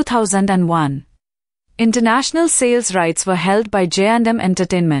Ring, 2001. International sales rights were held by J&M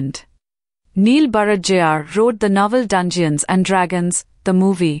Entertainment. Neil Burrard Jr. wrote the novel Dungeons and Dragons, the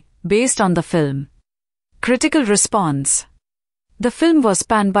movie, based on the film. Critical response. The film was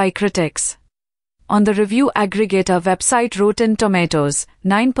panned by critics. On the review aggregator website Rotten Tomatoes,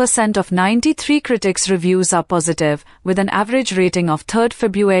 9% of 93 critics' reviews are positive, with an average rating of 3rd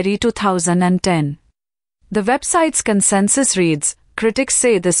February 2010. The website's consensus reads, critics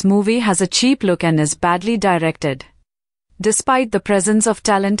say this movie has a cheap look and is badly directed. Despite the presence of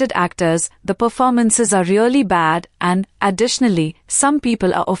talented actors, the performances are really bad and, additionally, some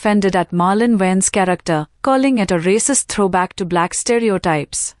people are offended at Marlon Wayans' character, calling it a racist throwback to black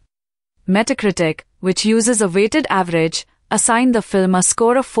stereotypes. Metacritic, which uses a weighted average, assigned the film a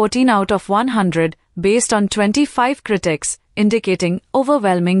score of 14 out of 100, based on 25 critics, indicating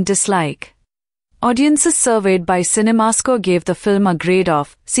overwhelming dislike. Audiences surveyed by CinemaScore gave the film a grade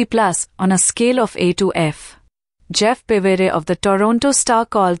of C+, on a scale of A to F. Jeff Pevery of the Toronto Star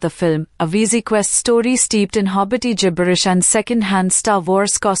called the film a Vizy Quest story steeped in hobbity gibberish and second-hand Star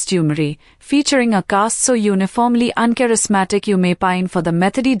Wars costumery, featuring a cast so uniformly uncharismatic you may pine for the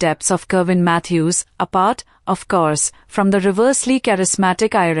methody depths of Kerwin Matthews. Apart, of course, from the reversely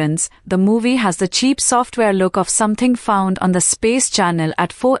charismatic Irons, the movie has the cheap software look of something found on the Space Channel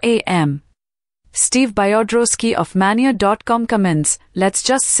at 4 a.m. Steve Biodrowski of Mania.com comments, let's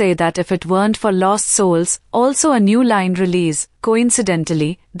just say that if it weren't for Lost Souls, also a New Line release,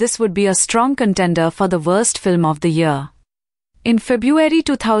 coincidentally, this would be a strong contender for the worst film of the year. In February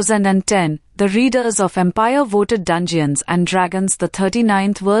 2010, the readers of Empire voted Dungeons and Dragons the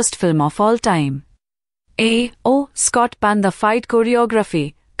 39th worst film of all time. Scott panned the fight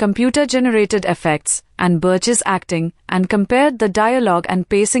choreography, computer-generated effects, and Birch's acting, and compared the dialogue and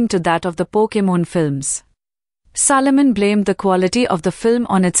pacing to that of the Pokémon films. Solomon blamed the quality of the film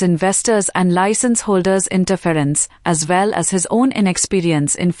on its investors' and license holders' interference, as well as his own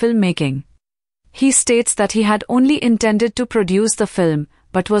inexperience in filmmaking. He states that he had only intended to produce the film,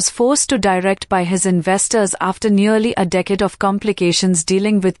 but was forced to direct by his investors after nearly a decade of complications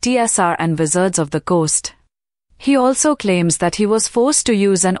dealing with TSR and Wizards of the Coast. He also claims that he was forced to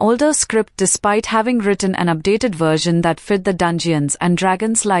use an older script despite having written an updated version that fit the Dungeons and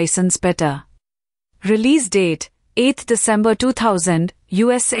Dragons license better. Release date, 8 December 2000,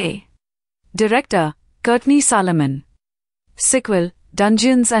 USA. Director, Courtney Solomon. Sequel,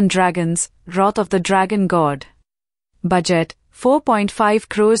 Dungeons and Dragons, Wrath of the Dragon God. Budget, 4.5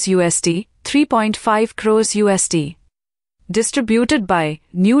 crores USD, 3.5 crores USD. Distributed by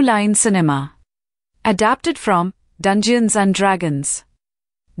New Line Cinema. Adapted from Dungeons and Dragons.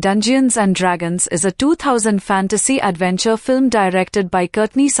 Dungeons and Dragons is a 2000 fantasy adventure film directed by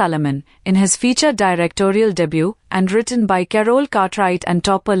Courtney Solomon in his feature directorial debut and written by Carroll Cartwright and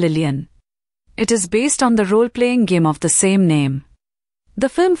topper Lilien. It is based on the role-playing game of the same name. The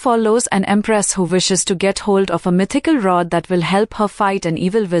film follows an empress who wishes to get hold of a mythical rod that will help her fight an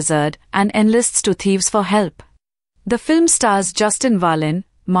evil wizard and enlists two thieves for help. The film stars Justin Whalin,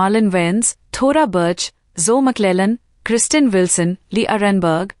 Marlon Wayans, Thora Birch, Zoe Mclellan, Kristen Wilson, Lee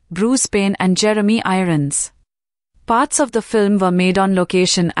Arenberg, Bruce Payne and Jeremy Irons. Parts of the film were made on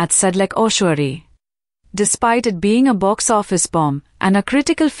location at Sedlec Ossuary. Despite it being a box office bomb and a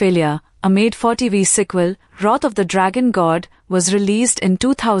critical failure, a made-for-TV sequel, Wrath of the Dragon God, was released in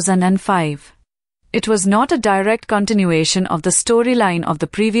 2005. It was not a direct continuation of the storyline of the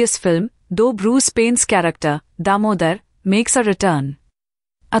previous film, though Bruce Payne's character, Damodar, makes a return.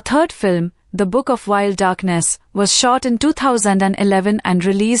 A third film, The Book of Wild Darkness, was shot in 2011 and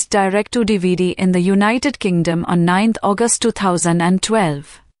released direct-to-DVD in the United Kingdom on 9 August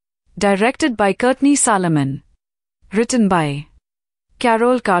 2012. Directed by Courtney Solomon. Written by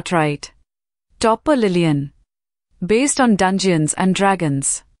Carroll Cartwright. Topper Lilien. Based on Dungeons and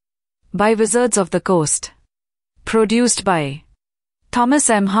Dragons. By Wizards of the Coast. Produced by Thomas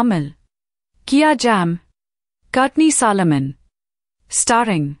M. Hammel. Kia Jam. Courtney Solomon.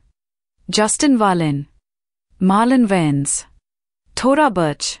 Starring Justin Whalin, Marlon Wayans, Thora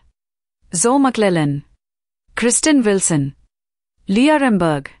Birch, Zoe Mclellan, Kristen Wilson, Lee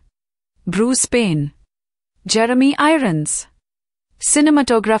Arenberg, Bruce Payne, Jeremy Irons.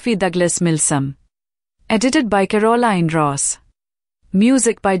 Cinematography Douglas Milsome. Edited by Caroline Ross.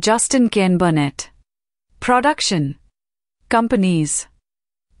 Music by Justin Kane Burnett. Production companies: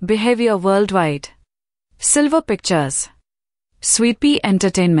 Behavior Worldwide, Silver Pictures, Sweet Pea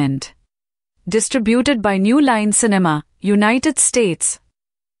Entertainment. Distributed by New Line Cinema, United States.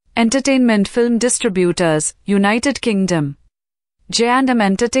 Entertainment Film Distributors, United Kingdom. J&M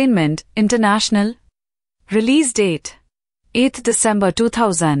Entertainment, International. Release date: 8th December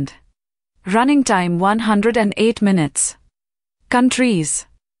 2000. Running time 108 minutes. Countries: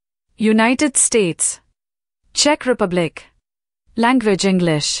 United States. Czech Republic. Language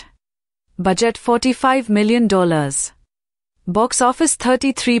English. Budget $45 million. Box office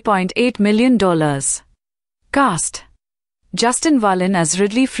 $33.8 million. Cast: Justin Whalin as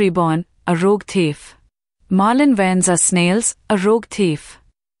Ridley Freeborn, a rogue thief. Marlon Wayans as Snails, a rogue thief.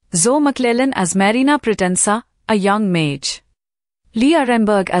 Zoe Mclellan as Marina Pretensa, a young mage. Lee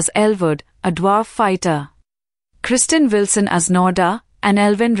Arenberg as Elwood, a dwarf fighter. Kristen Wilson as Norda, an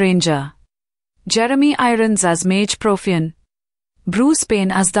elven ranger. Jeremy Irons as Mage Profian. Bruce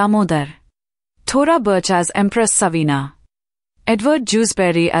Payne as Damodar. Thora Birch as Empress Savina. Edward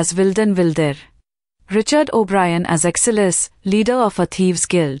Dewsbury as Wilden Wilder. Richard O'Brien as Exilis, leader of a thieves'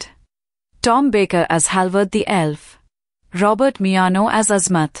 guild. Tom Baker as Halvard the Elf. Robert Miano as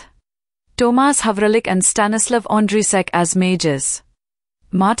Azmath. Tomas Havralik and Stanislav Ondřejsek as mages.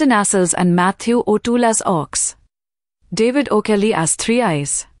 Martin Assels and Matthew O'Toole as orcs. David O'Kelly as Three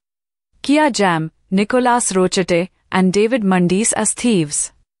Eyes. Kia Jam, Nicolas Rochette, and David Mundis as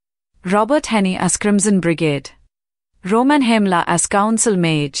thieves. Robert Henney as Crimson Brigade. Roman Hemla as Council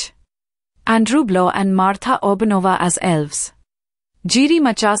Mage. Andrew Blow and Martha Orbanova as elves. Jiri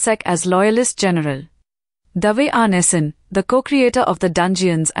Machasek as Loyalist General. Dave Arneson, the co-creator of the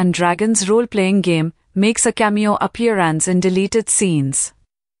Dungeons and Dragons role-playing game, makes a cameo appearance in deleted scenes.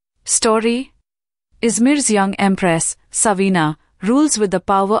 Story: Izmir's young empress, Savina, rules with the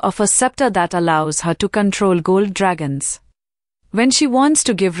power of a scepter that allows her to control gold dragons. When she wants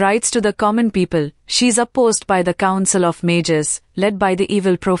to give rights to the common people, she's opposed by the Council of Mages, led by the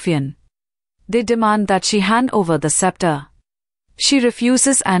evil Profian. They demand that she hand over the scepter. She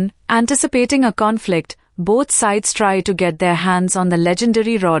refuses and, anticipating a conflict, both sides try to get their hands on the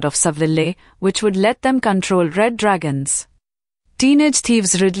legendary Rod of Saville, which would let them control red dragons. Teenage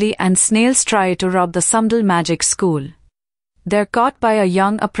thieves Ridley and Snails try to rob the Sumdal Magic School. They're caught by a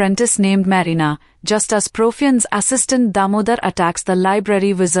young apprentice named Marina, just as Profian's assistant Damodar attacks the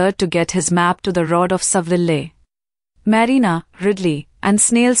library wizard to get his map to the Rod of Saville. Marina, Ridley, and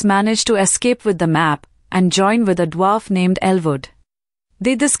Snails manage to escape with the map, and join with a dwarf named Elwood.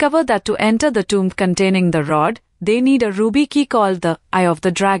 They discover that to enter the tomb containing the rod, they need a ruby key called the Eye of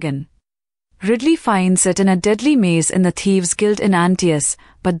the Dragon. Ridley finds it in a deadly maze in the Thieves' Guild in Antaeus,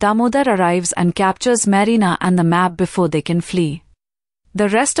 but Damodar arrives and captures Marina and the map before they can flee. The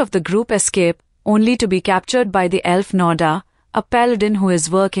rest of the group escape, only to be captured by the elf Norda, a paladin who is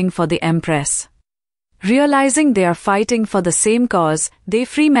working for the Empress. Realizing they are fighting for the same cause, they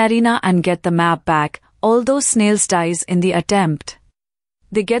free Marina and get the map back, although Snails dies in the attempt.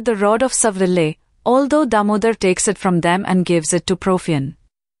 They get the Rod of Saville, although Damodar takes it from them and gives it to Profian.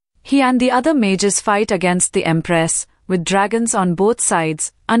 He and the other mages fight against the Empress, with dragons on both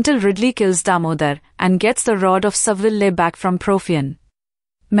sides, until Ridley kills Damodar, and gets the Rod of Saville back from Profian.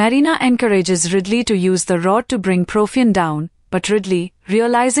 Marina encourages Ridley to use the rod to bring Profian down, but Ridley,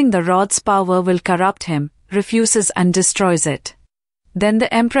 realizing the rod's power will corrupt him, refuses and destroys it. Then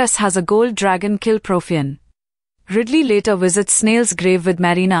the Empress has a gold dragon kill Profian. Ridley later visits Snails' grave with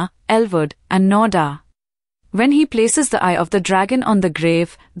Marina, Elwood, and Norda. When he places the Eye of the Dragon on the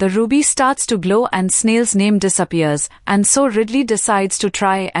grave, the ruby starts to glow and Snails' name disappears, and so Ridley decides to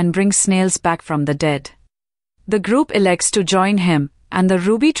try and bring Snails back from the dead. The group elects to join him, and the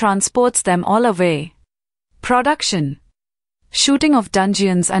ruby transports them all away. Production: Shooting of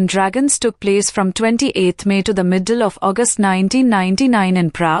Dungeons and Dragons took place from 28 May to the middle of August 1999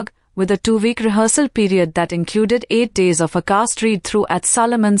 in Prague, with a 2-week rehearsal period that included 8 days of a cast read-through at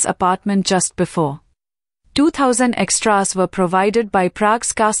Solomon's apartment just before. 2,000 extras were provided by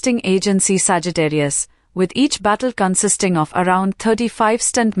Prague's casting agency Sagittarius, with each battle consisting of around 35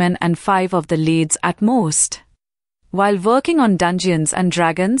 stuntmen and 5 of the leads at most. While working on Dungeons and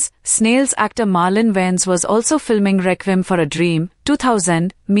Dragons, Snails actor Marlon Wayans was also filming Requiem for a Dream,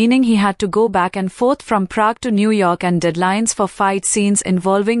 2000, meaning he had to go back and forth from Prague to New York, and deadlines for fight scenes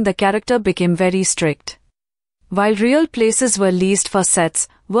involving the character became very strict. While real places were leased for sets,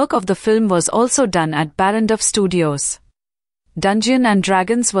 work of the film was also done at Barrandov Studios. Dungeons and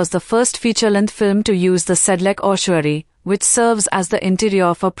Dragons was the first feature-length film to use the Sedlec ossuary, which serves as the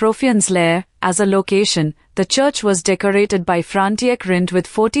interior for Profian's lair. As a location, the church was decorated by František Rindt with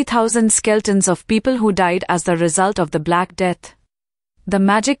 40,000 skeletons of people who died as the result of the Black Death. The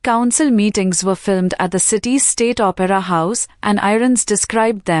Magic Council meetings were filmed at the city's State Opera House, and Irons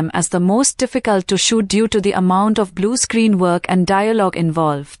described them as the most difficult to shoot due to the amount of blue screen work and dialogue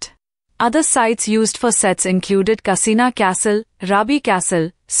involved. Other sites used for sets included Casina Castle, Rabi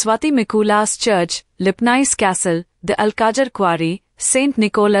Castle, Swati Mikula's Church, Lipnais Castle, the Alcajar Quarry, St.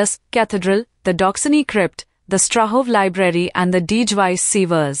 Nicholas Cathedral, the Doxony Crypt, the Strahov Library and the Dijweiss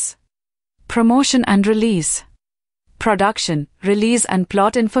Sewers. Promotion and release. Production, release and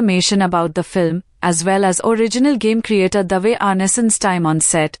plot information about the film, as well as original game creator Dave Arneson's time on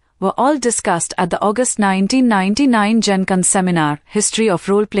set, were all discussed at the August 1999 Gen Con seminar, History of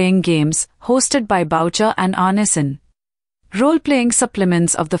Role-Playing Games, hosted by Boucher and Arneson. Role-playing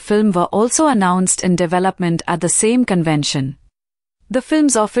supplements of the film were also announced in development at the same convention. The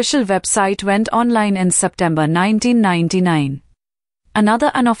film's official website went online in September 1999.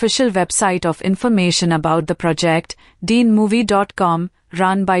 Another unofficial website of information about the project, deanmovie.com,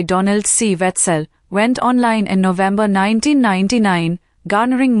 run by Donald C. Wetzel, went online in November 1999,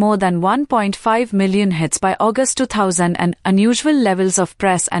 garnering more than 1.5 million hits by August 2000, and unusual levels of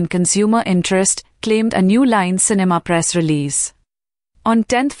press and consumer interest, claimed a New Line Cinema press release. On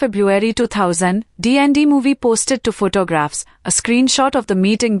 10 February 2000, D&D Movie posted 2 photographs, a screenshot of the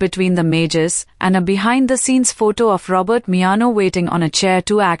meeting between the Mages, and a behind-the-scenes photo of Robert Miano waiting on a chair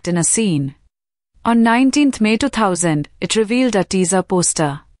to act in a scene. On 19 May 2000, it revealed a teaser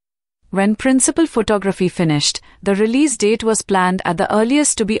poster. When principal photography finished, the release date was planned at the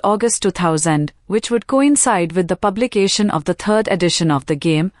earliest to be August 2000, which would coincide with the publication of the 3rd edition of the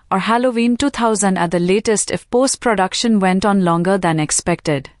game, or Halloween 2000 at the latest if post-production went on longer than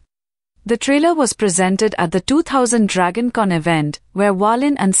expected. The trailer was presented at the 2000 Dragon Con event, where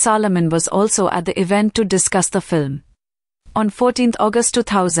Whalin and Solomon was also at the event to discuss the film. On 14 August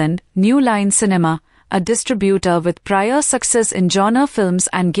 2000, New Line Cinema, a distributor with prior success in genre films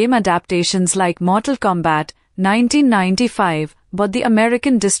and game adaptations like Mortal Kombat, 1995, bought the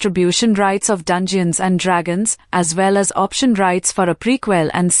American distribution rights of Dungeons & Dragons, as well as option rights for a prequel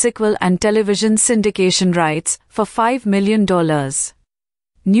and sequel and television syndication rights, for $5 million.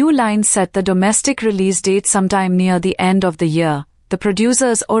 New Line set the domestic release date sometime near the end of the year. The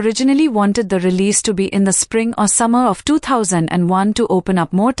producers originally wanted the release to be in the spring or summer of 2001 to open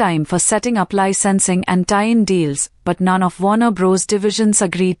up more time for setting up licensing and tie-in deals, but none of Warner Bros. Divisions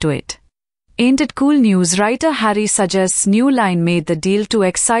agreed to it. Ain't It Cool News writer Harry suggests New Line made the deal to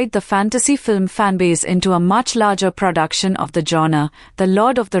excite the fantasy film fanbase into a much larger production of the genre, The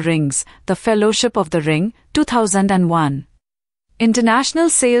Lord of the Rings, The Fellowship of the Ring, 2001. International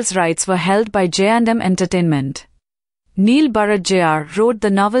sales rights were held by J&M Entertainment. Neil Burrard Jr. wrote the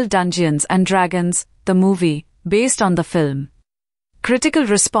novel Dungeons & Dragons, the movie, based on the film. Critical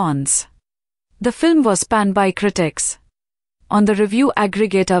response. The film was panned by critics. On the review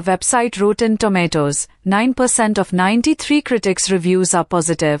aggregator website Rotten Tomatoes, 9% of 93 critics' reviews are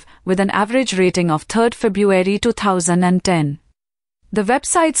positive, with an average rating of 3 February 2010. The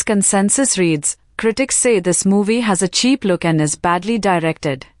website's consensus reads, critics say this movie has a cheap look and is badly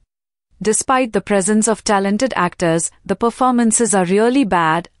directed. Despite the presence of talented actors, the performances are really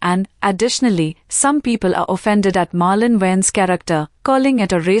bad, and, additionally, some people are offended at Marlon Wayans' character, calling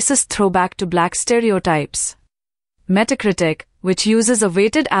it a racist throwback to black stereotypes. Metacritic, which uses a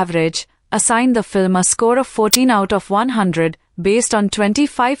weighted average, assigned the film a score of 14 out of 100, based on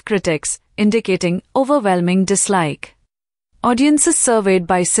 25 critics, indicating overwhelming dislike. Audiences surveyed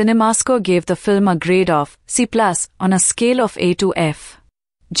by CinemaScore gave the film a grade of C+, on a scale of A to F.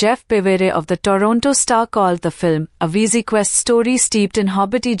 Jeff Pevere of the Toronto Star called the film a Vizy Quest story steeped in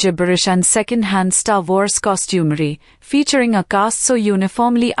hobbity gibberish and second-hand Star Wars costumery, featuring a cast so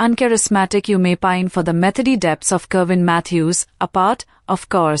uniformly uncharismatic you may pine for the methody depths of Kerwin Matthews. Apart, of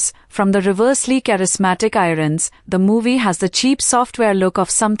course, from the reversely charismatic Irons, the movie has the cheap software look of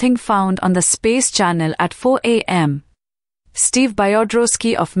something found on the Space Channel at 4 a.m. Steve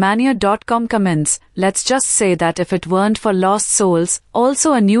Biodrowski of Mania.com comments, let's just say that if it weren't for Lost Souls,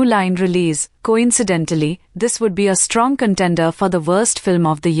 also a New Line release, coincidentally, this would be a strong contender for the worst film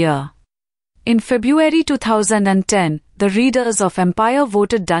of the year. In February 2010, the readers of Empire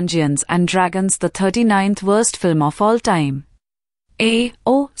voted Dungeons & Dragons the 39th worst film of all time.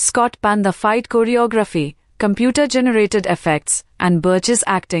 Scott panned the fight choreography, computer-generated effects, and Birch's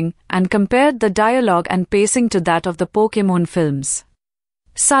acting, and compared the dialogue and pacing to that of the Pokémon films.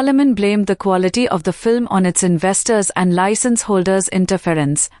 Solomon blamed the quality of the film on its investors' and license holders'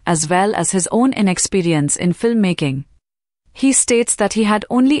 interference, as well as his own inexperience in filmmaking. He states that he had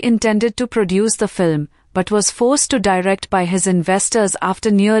only intended to produce the film, but was forced to direct by his investors after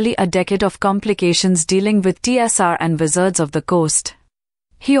nearly a decade of complications dealing with TSR and Wizards of the Coast.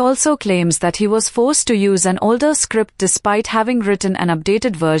 He also claims that he was forced to use an older script despite having written an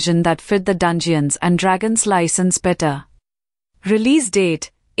updated version that fit the Dungeons and Dragons license better. Release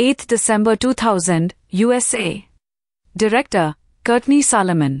date, 8th December 2000, USA. Director, Courtney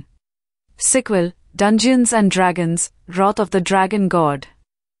Solomon. Sequel, Dungeons and Dragons, Wrath of the Dragon God.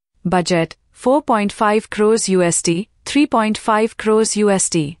 Budget, 4.5 crores USD, 3.5 crores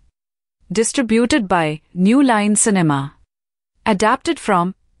USD. Distributed by New Line Cinema. Adapted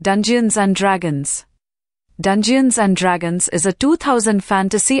from Dungeons and Dragons. Dungeons and Dragons is a 2000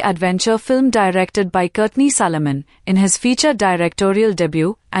 fantasy adventure film directed by Courtney Solomon in his feature directorial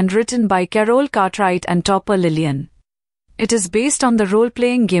debut and written by Carroll Cartwright and topper Lilien. It is based on the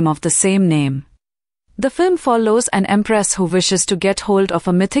role-playing game of the same name. The film follows an empress who wishes to get hold of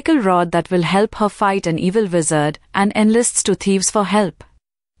a mythical rod that will help her fight an evil wizard and enlists two thieves for help.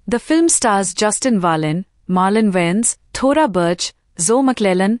 The film stars Whalin, Marlon Wayans, Thora Birch, Zoe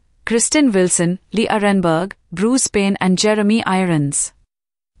Mclellan, Kristen Wilson, Arenberg, Payne and Jeremy Irons.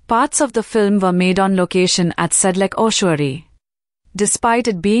 Parts of the film were made on location at Sedlec Ossuary. Despite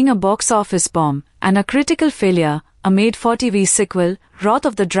it being a box office bomb and a critical failure, a made-for-TV sequel, Wrath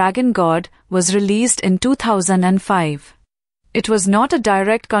of the Dragon God, was released in 2005. It was not a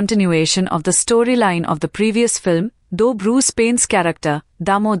direct continuation of the storyline of the previous film, though Payne's character,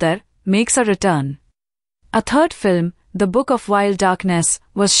 Damodar, makes a return. A third film, The Book of Wild Darkness,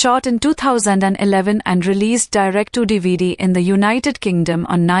 was shot in 2011 and released direct-to-DVD in the United Kingdom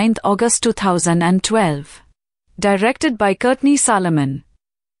on 9 August 2012. Directed by Courtney Solomon.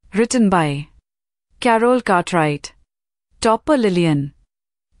 Written by Carroll Cartwright. Topper Lilien.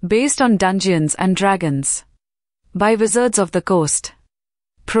 Based on Dungeons and Dragons. By Wizards of the Coast.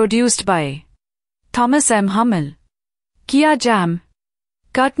 Produced by Thomas M. Hammel. Kia Jam.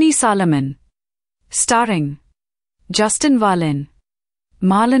 Courtney Solomon. Starring Whalin,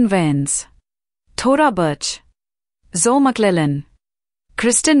 Marlon Wayans, Thora Birch, Zoe Mclellan,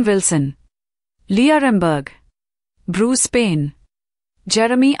 Kristen Wilson, Arenberg, Payne,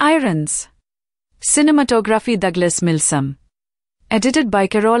 Jeremy Irons. Cinematography Douglas Milsome. Edited by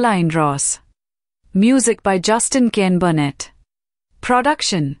Caroline Ross. Music by Justin Kane Burnett.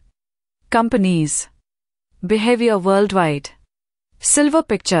 Production companies: Behavior Worldwide, Silver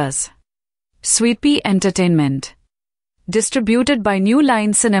Pictures, Sweet Pea Entertainment. Distributed by New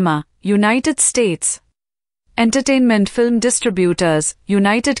Line Cinema, United States. Entertainment Film Distributors,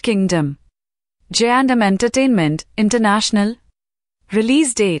 United Kingdom. J&M Entertainment, International.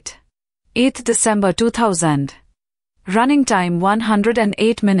 Release date: 8th December 2000. Running time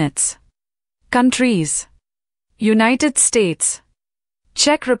 108 minutes. Countries: United States,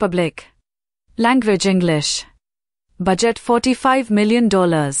 Czech Republic. Language English. Budget $45 million.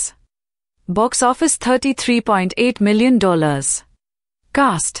 Box office $33.8 million.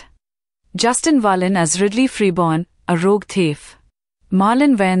 Cast: Whalin as Ridley Freeborn, a rogue thief.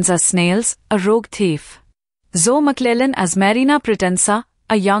 Marlon Wayans as Snails, a rogue thief. Zoe Mclellan as Marina Pretensa,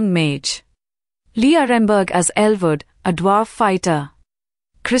 a young mage. Arenberg as Elwood, a dwarf fighter.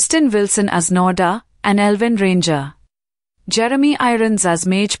 Kristen Wilson as Norda, an elven ranger. Jeremy Irons as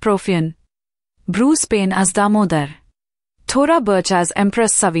Mage Profian. Payne as Damodar. Thora Birch as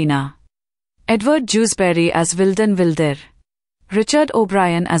Empress Savina. Edward Dewsbury as Wilden Wilder. Richard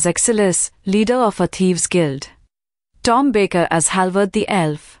O'Brien as Exilis, leader of a thieves' guild. Tom Baker as Halvard the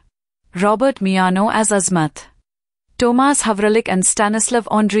Elf. Robert Miano as Azmath. Tomas Havralik and Stanislav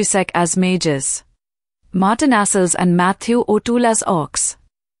Ondrisek as mages. Martin Assels and Matthew O'Toole as orcs.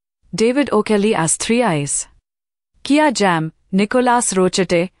 David O'Kelly as Three Eyes. Kia Jam, Nicolas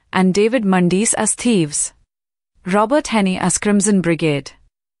Rochete, and David Mundis as thieves. Robert Henney as Crimson Brigade.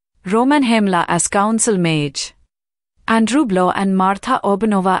 Roman Hemla as Council Mage. Andrew Blow and Martha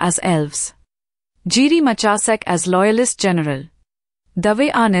Orbanova as elves. Jiri Machasek as Loyalist General.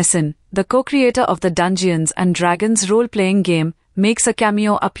 Dave Arneson, the co-creator of the Dungeons and Dragons role-playing game, makes a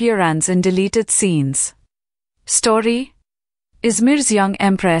cameo appearance in deleted scenes. Story: Izmir's young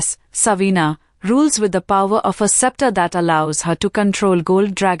empress, Savina, rules with the power of a scepter that allows her to control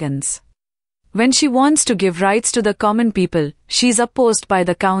gold dragons. When she wants to give rights to the common people, she's opposed by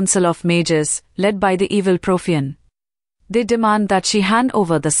the Council of Mages, led by the evil Profian. They demand that she hand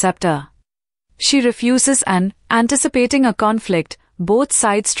over the scepter. She refuses and, anticipating a conflict, both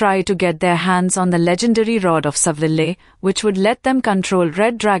sides try to get their hands on the legendary Rod of Saville, which would let them control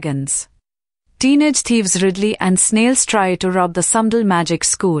red dragons. Teenage thieves Ridley and Snails try to rob the Sumdal Magic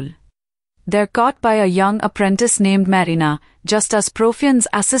School. They're caught by a young apprentice named Marina, just as Profian's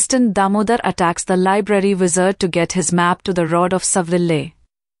assistant Damodar attacks the library wizard to get his map to the Rod of Saville.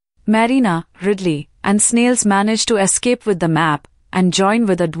 Marina, Ridley, and Snails manage to escape with the map, and join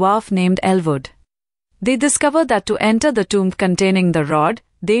with a dwarf named Elwood. They discover that to enter the tomb containing the rod,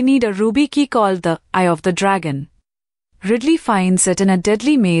 they need a ruby key called the Eye of the Dragon. Ridley finds it in a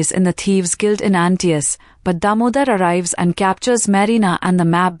deadly maze in the Thieves' Guild in Antioch, but Damodar arrives and captures Marina and the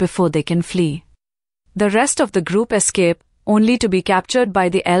map before they can flee. The rest of the group escape, only to be captured by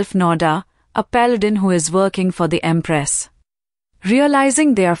the elf Noda, a paladin who is working for the Empress.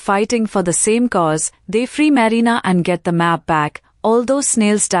 Realizing they are fighting for the same cause, they free Marina and get the map back, although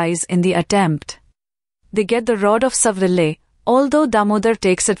Snails dies in the attempt. They get the Rod of Saville, although Damodar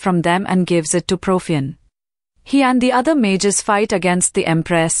takes it from them and gives it to Profian. He and the other mages fight against the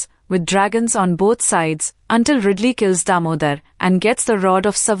Empress, with dragons on both sides, until Ridley kills Damodar and gets the Rod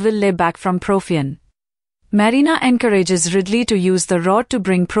of Saville back from Profian. Marina encourages Ridley to use the rod to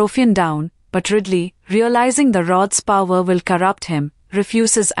bring Profian down, but Ridley, realizing the rod's power will corrupt him,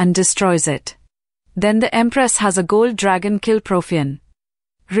 refuses and destroys it. Then the Empress has a gold dragon kill Profian.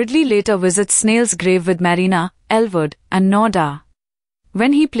 Ridley later visits Snail's grave with Marina, Elwood, and Noda.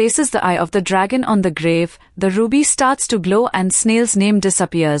 When he places the Eye of the Dragon on the grave, the ruby starts to glow and Snail's name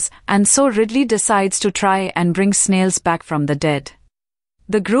disappears, and so Ridley decides to try and bring Snails back from the dead.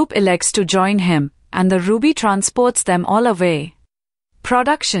 The group elects to join him, and the ruby transports them all away.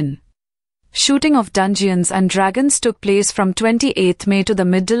 Production. Shooting of Dungeons and Dragons took place from 28 May to the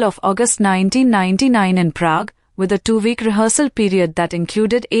middle of August 1999 in Prague, with a 2-week rehearsal period that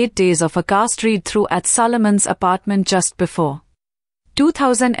included 8 days of a cast read-through at Solomon's apartment just before.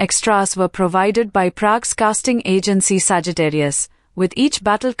 2,000 extras were provided by Prague's casting agency Sagittarius, with each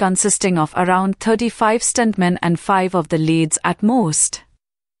battle consisting of around 35 stuntmen and 5 of the leads at most.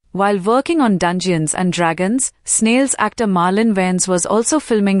 While working on Dungeons and Dragons, Snails actor Marlon Wayans was also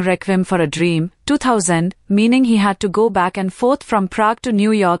filming Requiem for a Dream, 2000, meaning he had to go back and forth from Prague to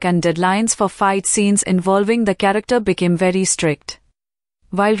New York and deadlines for fight scenes involving the character became very strict.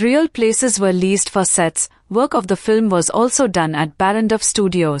 While real places were leased for sets, work of the film was also done at Barrandov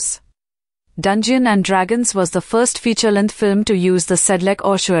Studios. Dungeons and Dragons was the first feature-length film to use the Sedlec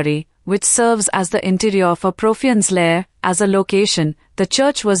ossuary, which serves as the interior for Profian's lair. As a location, the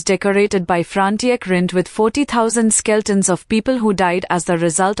church was decorated by Frantiek Rint with 40,000 skeletons of people who died as the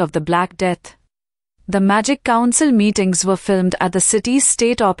result of the Black Death. The Magic Council meetings were filmed at the city's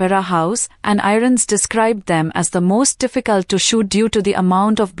State Opera House, and Irons described them as the most difficult to shoot due to the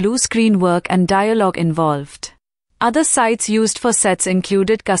amount of blue screen work and dialogue involved. Other sites used for sets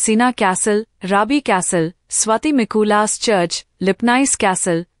included Casina Castle, Rabi Castle, Swati Mikula's Church, Lipnais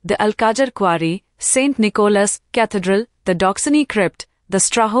Castle, the Alcajar Quarry, St. Nicholas Cathedral, the Doxony Crypt, the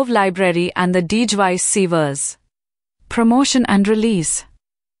Strahov Library and the Dijweis Sewers. Promotion and release.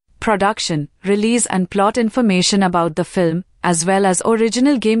 Production, release and plot information about the film, as well as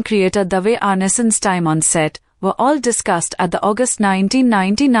original game creator Dave Arneson's time on set, were all discussed at the August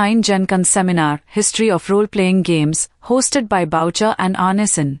 1999 Gen Con seminar, History of Role-Playing Games, hosted by Boucher and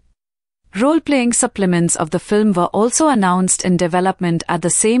Arneson. Role-playing supplements of the film were also announced in development at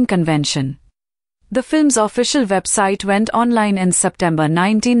the same convention. The film's official website went online in September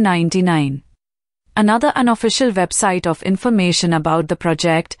 1999. Another unofficial website of information about the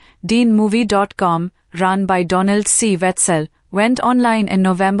project, deanmovie.com, run by Donald C. Wetzel, went online in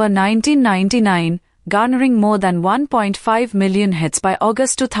November 1999, garnering more than 1.5 million hits by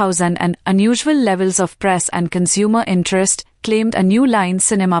August 2000 and unusual levels of press and consumer interest, claimed a New Line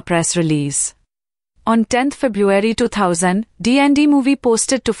Cinema press release. On 10 February 2000, D&D Movie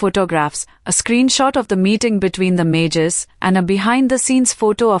posted 2 photographs, a screenshot of the meeting between the mages, and a behind-the-scenes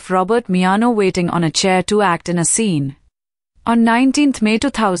photo of Robert Miano waiting on a chair to act in a scene. On 19 May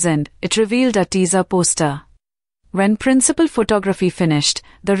 2000, it revealed a teaser poster. When principal photography finished,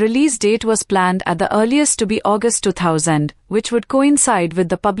 the release date was planned at the earliest to be August 2000, which would coincide with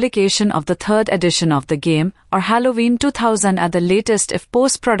the publication of the 3rd edition of the game, or Halloween 2000 at the latest if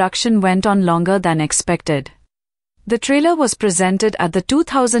post-production went on longer than expected. The trailer was presented at the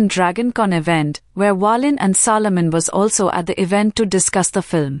 2000 Dragon Con event, where Whalin and Solomon was also at the event to discuss the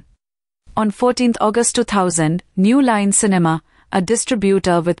film. On 14 August 2000, New Line Cinema, a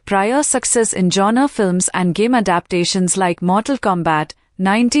distributor with prior success in genre films and game adaptations like Mortal Kombat,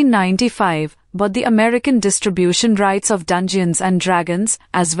 1995, bought the American distribution rights of Dungeons and Dragons,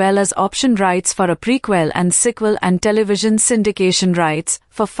 as well as option rights for a prequel and sequel and television syndication rights,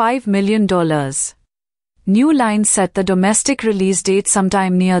 for $5 million. New Line set the domestic release date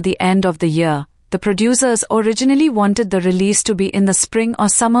sometime near the end of the year. The producers originally wanted the release to be in the spring or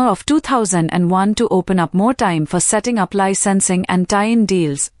summer of 2001 to open up more time for setting up licensing and tie-in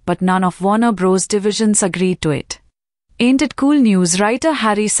deals, but none of Warner Bros. Divisions agreed to it. Ain't it cool news? Writer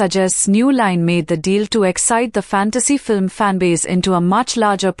Harry suggests New Line made the deal to excite the fantasy film fanbase into a much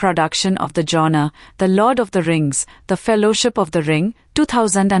larger production of the genre, The Lord of the Rings, The Fellowship of the Ring,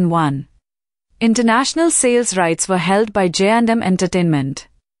 2001. International sales rights were held by J&M Entertainment.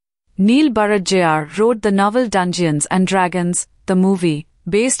 Neil Burrard Jr. wrote the novel Dungeons and Dragons, the movie,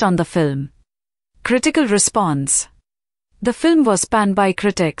 based on the film. Critical response. The film was panned by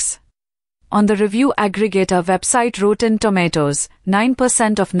critics. On the review aggregator website Rotten Tomatoes,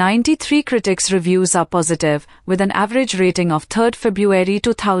 9% of 93 critics' reviews are positive, with an average rating of 3rd February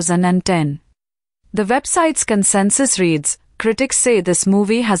 2010. The website's consensus reads, critics say this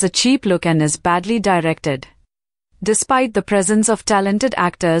movie has a cheap look and is badly directed. Despite the presence of talented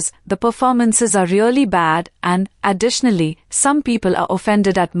actors, the performances are really bad and, additionally, some people are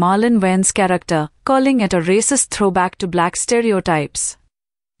offended at Marlon Wayans' character, calling it a racist throwback to black stereotypes.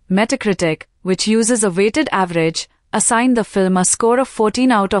 Metacritic, which uses a weighted average, assigned the film a score of 14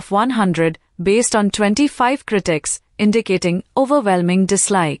 out of 100, based on 25 critics, indicating overwhelming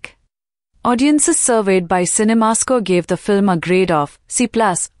dislike. Audiences surveyed by CinemaScore gave the film a grade of C+,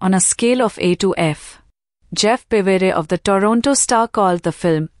 on a scale of A to F. Jeff Pevery of the Toronto Star called the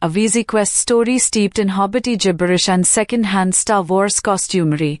film a Vizy Quest story steeped in hobbity gibberish and second-hand Star Wars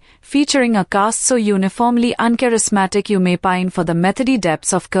costumery, featuring a cast so uniformly uncharismatic you may pine for the methody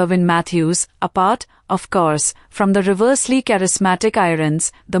depths of Kerwin Matthews. Apart, of course, from the reversely charismatic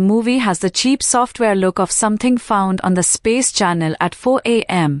Irons, the movie has the cheap software look of something found on the Space Channel at 4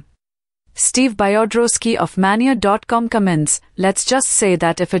 a.m. Steve Biodrowski of Mania.com comments, let's just say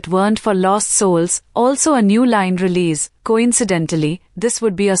that if it weren't for Lost Souls, also a New Line release, coincidentally, this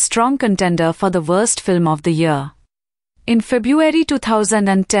would be a strong contender for the worst film of the year. In February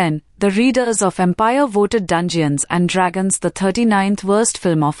 2010, the readers of Empire voted Dungeons and Dragons the 39th worst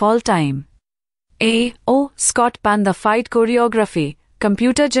film of all time. Scott panned the fight choreography,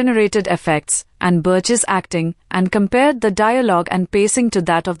 computer-generated effects, and Birch's acting, and compared the dialogue and pacing to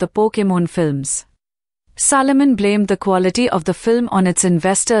that of the Pokémon films. Solomon blamed the quality of the film on its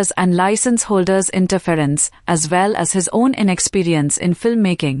investors' and license holders' interference, as well as his own inexperience in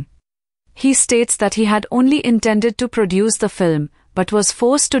filmmaking. He states that he had only intended to produce the film, but was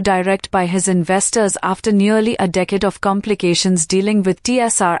forced to direct by his investors after nearly a decade of complications dealing with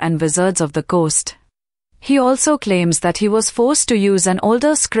TSR and Wizards of the Coast. He also claims that he was forced to use an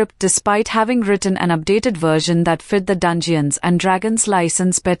older script despite having written an updated version that fit the Dungeons and Dragons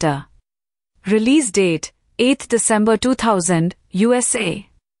license better. Release date, 8 December 2000, USA.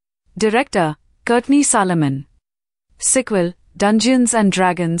 Director, Courtney Solomon. Sequel, Dungeons and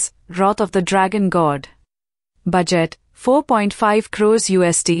Dragons, Wrath of the Dragon God. Budget, 4.5 crores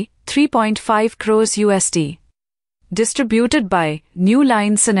USD, 3.5 crores USD. Distributed by New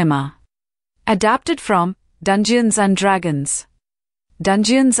Line Cinema. Adapted from Dungeons and Dragons.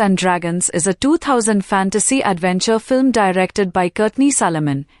 Dungeons and Dragons is a 2000 fantasy adventure film directed by Courtney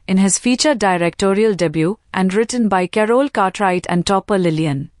Solomon in his feature directorial debut and written by Carroll Cartwright and topper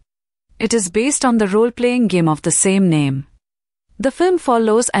Lilien. It is based on the role-playing game of the same name. The film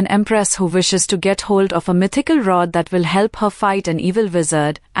follows an empress who wishes to get hold of a mythical rod that will help her fight an evil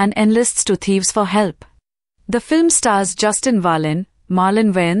wizard and enlists two thieves for help. The film stars Justin Whalin,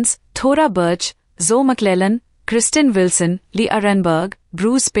 Marlon Wayans, Thora Birch, Zoe Mclellan, Kristen Wilson, Lee Arenberg,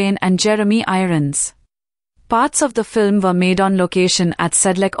 Bruce Payne and Jeremy Irons. Parts of the film were made on location at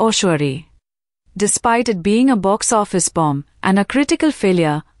Sedlec Ossuary. Despite it being a box office bomb and a critical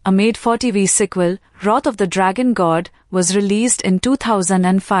failure, a made-for-TV sequel, Wrath of the Dragon God, was released in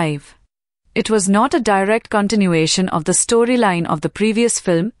 2005. It was not a direct continuation of the storyline of the previous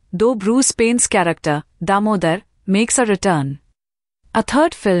film, though Bruce Payne's character, Damodar, makes a return. A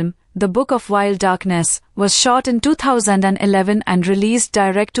third film, The Book of Wild Darkness, was shot in 2011 and released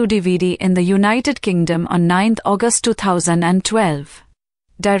direct-to-DVD in the United Kingdom on 9 August 2012.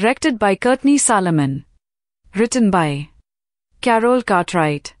 Directed by Courtney Solomon. Written by Carroll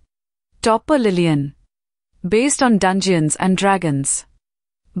Cartwright. Topper Lilien. Based on Dungeons and Dragons.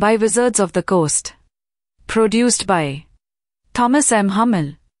 By Wizards of the Coast. Produced by Thomas M.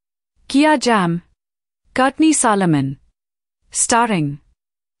 Hammel. Kia Jam. Courtney Solomon. Starring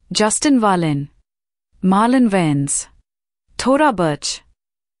Justin Whalin, Marlon Wayans, Thora Birch,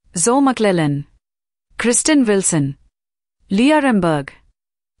 Zoe Mclellan, Kristen Wilson, Lee Arenberg,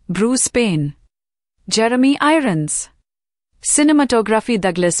 Bruce Payne, Jeremy Irons. Cinematography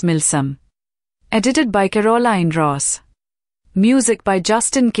Douglas Milsome. Edited by Caroline Ross. Music by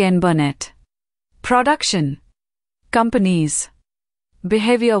Justin Kane Burnett. Production companies: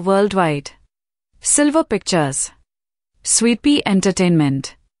 Behavior Worldwide, Silver Pictures, Sweet Pea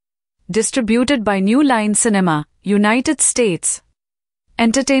Entertainment. Distributed by New Line Cinema, United States.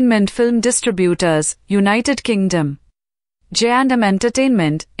 Entertainment Film Distributors, United Kingdom. J&M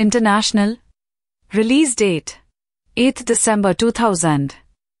Entertainment, International. Release date: 8th December 2000.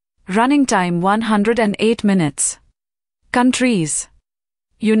 Running time 108 minutes. Countries: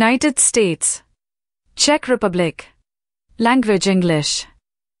 United States, Czech Republic. Language English.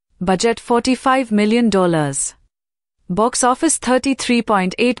 Budget $45 million. Box office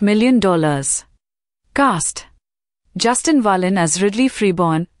 $33.8 million. Cast: Justin Whalin as Ridley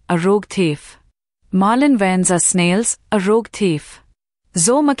Freeborn, a rogue thief. Marlon Wayans as Snails, a rogue thief.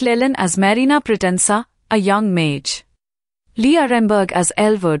 Zoe Mclellan as Marina Pretensa, a young mage. Lee Arenberg as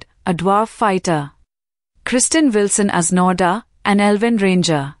Elwood, a dwarf fighter. Kristen Wilson as Norda, an elven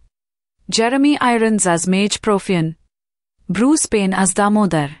ranger. Jeremy Irons as Mage Profian. Bruce Payne as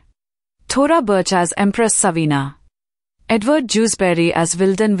Damodar. Thora Birch as Empress Savina. Edward Jewsbury as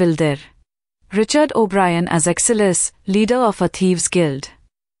Wilden Wilder. Richard O'Brien as Exilis, leader of a thieves' guild.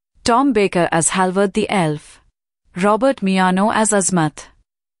 Tom Baker as Halvard the Elf. Robert Miano as Azmath.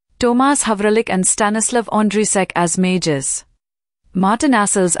 Tomas Havralik and Stanislav Ondrisek as mages. Martin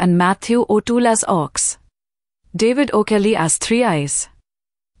Assels and Matthew O'Toole as orcs. David O'Kelly as Three Eyes.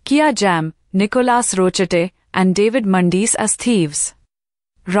 Kia Jam, Nicolas Rochete, and David Mundis as thieves.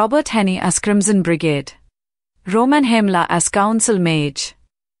 Robert Henney as Crimson Brigade. Roman Hemla as Council Mage.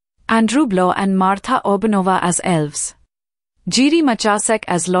 Andrew Blow and Martha Orbanova as elves. Jiri Machasek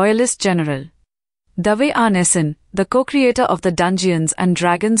as Loyalist General. Dave Arneson, the co-creator of the Dungeons and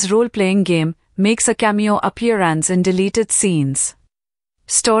Dragons role-playing game, makes a cameo appearance in deleted scenes.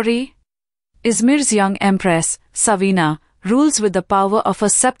 Story: Izmir's young empress, Savina, rules with the power of a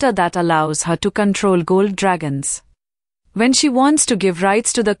scepter that allows her to control gold dragons. When she wants to give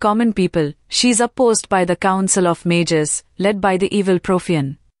rights to the common people, she's opposed by the Council of Mages, led by the evil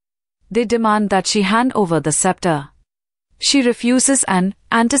Profian. They demand that she hand over the scepter. She refuses and,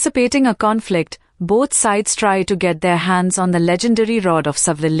 anticipating a conflict, both sides try to get their hands on the legendary Rod of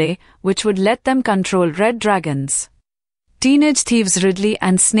Savlille, which would let them control red dragons. Teenage thieves Ridley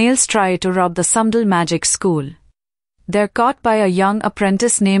and Snails try to rob the Sumdal Magic School. They're caught by a young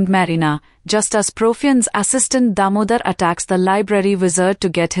apprentice named Marina, just as Profian's assistant Damodar attacks the library wizard to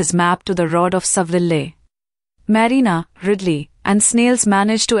get his map to the Rod of Savlille. Marina, Ridley, and Snails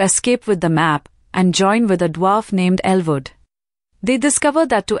manage to escape with the map, and join with a dwarf named Elwood. They discover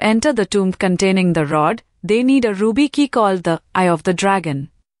that to enter the tomb containing the rod, they need a ruby key called the Eye of the Dragon.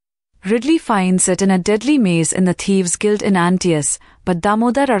 Ridley finds it in a deadly maze in the Thieves' Guild in Antaeus, but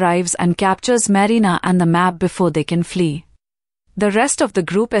Damodar arrives and captures Marina and the map before they can flee. The rest of the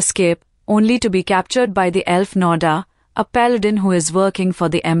group escape, only to be captured by the elf Norda, a paladin who is working for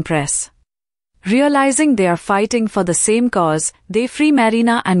the Empress. Realizing they are fighting for the same cause, they free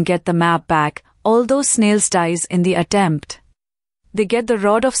Marina and get the map back, although Snails dies in the attempt. They get the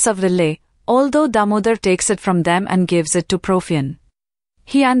Rod of Savlille, although Damodar takes it from them and gives it to Profian.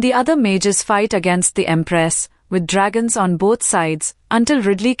 He and the other mages fight against the Empress, with dragons on both sides, until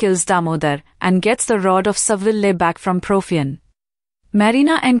Ridley kills Damodar and gets the Rod of Savlille back from Profian.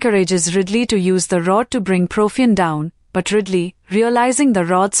 Marina encourages Ridley to use the rod to bring Profian down, but Ridley, realizing the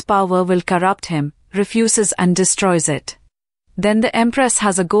rod's power will corrupt him, refuses and destroys it. Then the Empress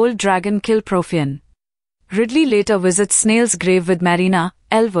has a gold dragon kill Profian. Ridley later visits Snails' grave with Marina,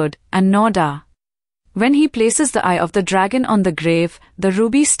 Elwood, and Norda. When he places the Eye of the Dragon on the grave, the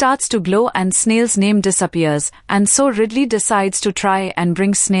ruby starts to glow and Snails' name disappears, and so Ridley decides to try and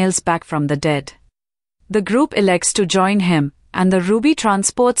bring Snails back from the dead. The group elects to join him, and the ruby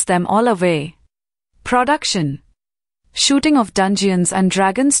transports them all away. Production: Shooting of Dungeons and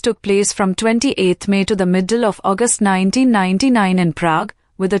Dragons took place from 28 May to the middle of August 1999 in Prague,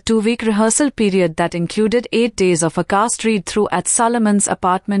 with a 2-week rehearsal period that included 8 days of a cast read-through at Solomon's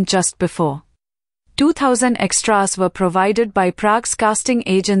apartment just before. 2,000 extras were provided by Prague's casting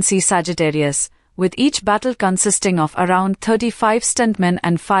agency Sagittarius, with each battle consisting of around 35 stuntmen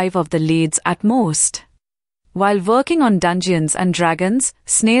and 5 of the leads at most. While working on Dungeons and Dragons,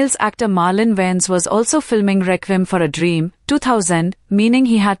 Snails actor Marlon Wayans was also filming Requiem for a Dream, 2000, meaning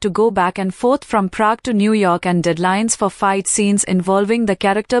he had to go back and forth from Prague to New York, and deadlines for fight scenes involving the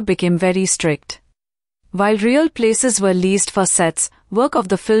character became very strict. While real places were leased for sets, work of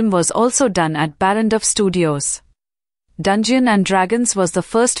the film was also done at Barrandov Studios. Dungeons and Dragons was the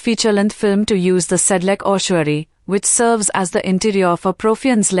first feature-length film to use the Sedlec ossuary, which serves as the interior for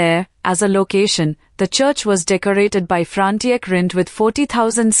Profian's lair. As a location, the church was decorated by František Rindt with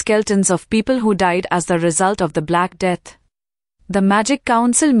 40,000 skeletons of people who died as the result of the Black Death. The Magic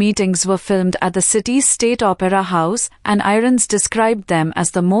Council meetings were filmed at the city's State Opera House, and Irons described them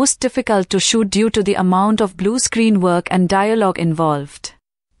as the most difficult to shoot due to the amount of blue screen work and dialogue involved.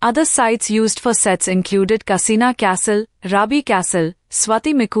 Other sites used for sets included Casina Castle, Rabi Castle,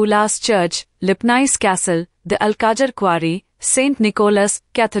 Swati Mikula's Church, Lipnais Castle, the Alcajar Quarry, St. Nicholas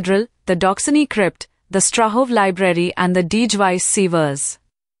Cathedral, the Doxony Crypt, the Strahov Library and the Dijweis Sewers.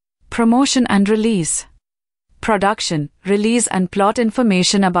 Promotion and release. Production, release and plot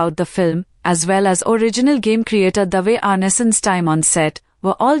information about the film, as well as original game creator Dave Arneson's time on set,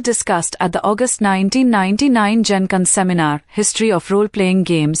 were all discussed at the August 1999 Gen Con seminar, History of Role-Playing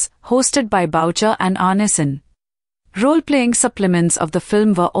Games, hosted by Boucher and Arneson. Role-playing supplements of the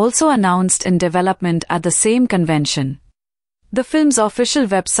film were also announced in development at the same convention. The film's official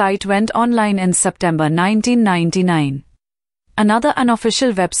website went online in September 1999. Another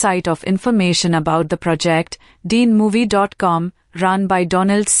unofficial website of information about the project, deanmovie.com, run by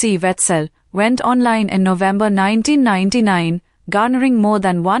Donald C. Wetzel, went online in November 1999, garnering more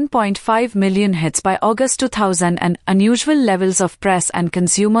than 1.5 million hits by August 2000, and unusual levels of press and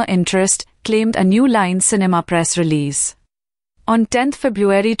consumer interest, claimed a New Line Cinema press release. On 10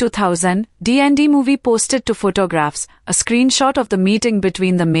 February 2000, D&D Movie posted 2 photographs, a screenshot of the meeting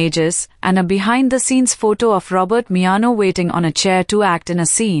between the mages, and a behind-the-scenes photo of Robert Miano waiting on a chair to act in a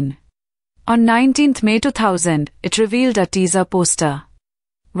scene. On 19 May 2000, it revealed a teaser poster.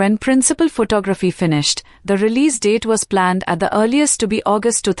 When principal photography finished, the release date was planned at the earliest to be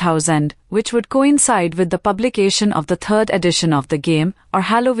August 2000, which would coincide with the publication of the 3rd edition of the game, or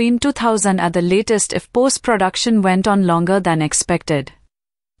Halloween 2000 at the latest if post-production went on longer than expected.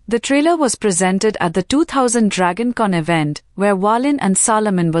 The trailer was presented at the 2000 Dragon Con event, where Whalin and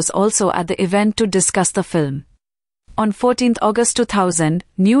Solomon was also at the event to discuss the film. On 14 August 2000,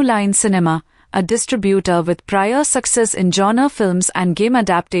 New Line Cinema, a distributor with prior success in genre films and game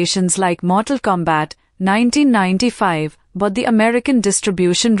adaptations like Mortal Kombat, 1995, bought the American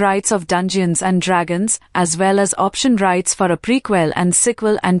distribution rights of Dungeons & Dragons, as well as option rights for a prequel and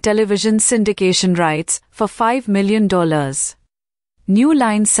sequel and television syndication rights, for $5 million. New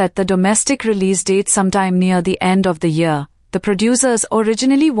Line set the domestic release date sometime near the end of the year. The producers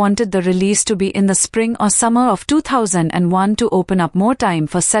originally wanted the release to be in the spring or summer of 2001 to open up more time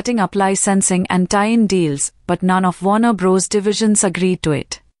for setting up licensing and tie-in deals, but none of Warner Bros. Divisions agreed to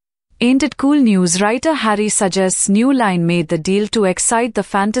it. Ain't It Cool News writer Harry suggests New Line made the deal to excite the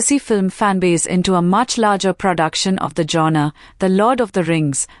fantasy film fanbase into a much larger production of the genre, The Lord of the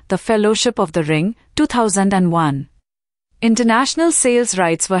Rings, The Fellowship of the Ring, 2001. International sales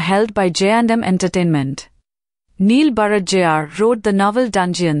rights were held by J&M Entertainment. Neil Burrard Jr. wrote the novel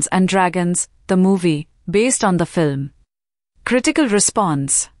Dungeons & Dragons, the movie, based on the film. Critical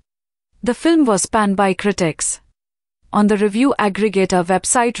response. The film was panned by critics. On the review aggregator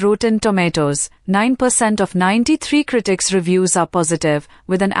website Rotten Tomatoes, 9% of 93 critics' reviews are positive,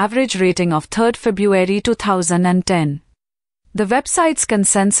 with an average rating of 3 February 2010. The website's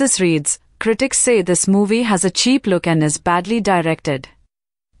consensus reads, "Critics say this movie has a cheap look and is badly directed.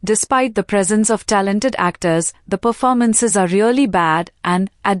 Despite the presence of talented actors, the performances are really bad,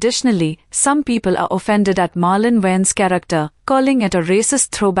 and, additionally, some people are offended at Marlon Wayans' character, calling it a racist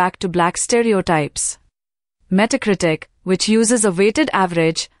throwback to black stereotypes." Metacritic, which uses a weighted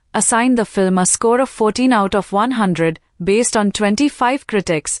average, assigned the film a score of 14 out of 100, based on 25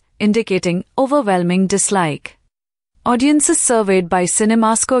 critics, indicating overwhelming dislike. Audiences surveyed by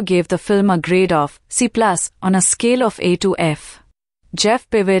CinemaScore gave the film a grade of C+, on a scale of A to F. Jeff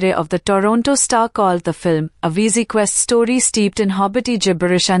Pevery of the Toronto Star called the film a Vizy Quest story steeped in hobbity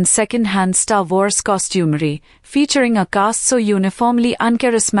gibberish and second-hand Star Wars costumery, featuring a cast so uniformly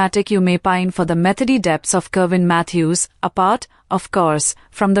uncharismatic you may pine for the methody depths of Kerwin Matthews. Apart, of course,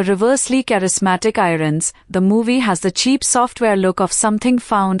 from the reversely charismatic Irons, the movie has the cheap software look of something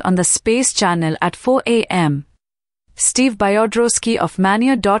found on the Space Channel at 4 a.m. Steve Biodrowski of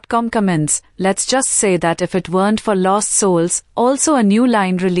Mania.com comments, "Let's just say that if it weren't for Lost Souls, also a New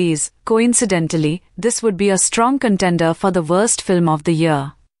Line release, coincidentally, this would be a strong contender for the worst film of the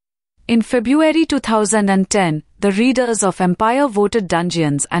year." In February 2010, the readers of Empire voted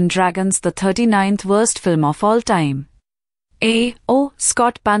Dungeons & Dragons the 39th worst film of all time.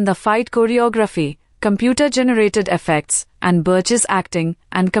 Scott panned the fight choreography, computer-generated effects, and Birch's acting,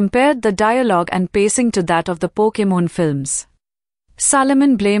 and compared the dialogue and pacing to that of the Pokémon films.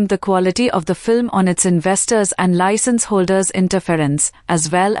 Solomon blamed the quality of the film on its investors' and license holders' interference,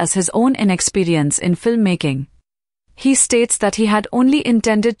 as well as his own inexperience in filmmaking. He states that he had only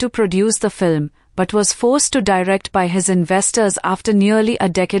intended to produce the film, but was forced to direct by his investors after nearly a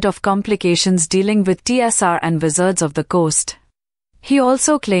decade of complications dealing with TSR and Wizards of the Coast. He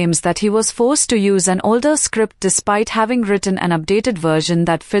also claims that he was forced to use an older script despite having written an updated version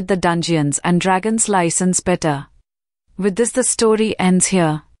that fit the Dungeons and Dragons license better. With this, the story ends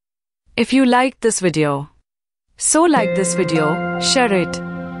here. If you liked this video, so like this video, share it,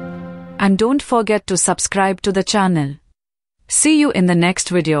 and don't forget to subscribe to the channel. See you in the next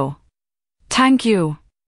video. Thank you.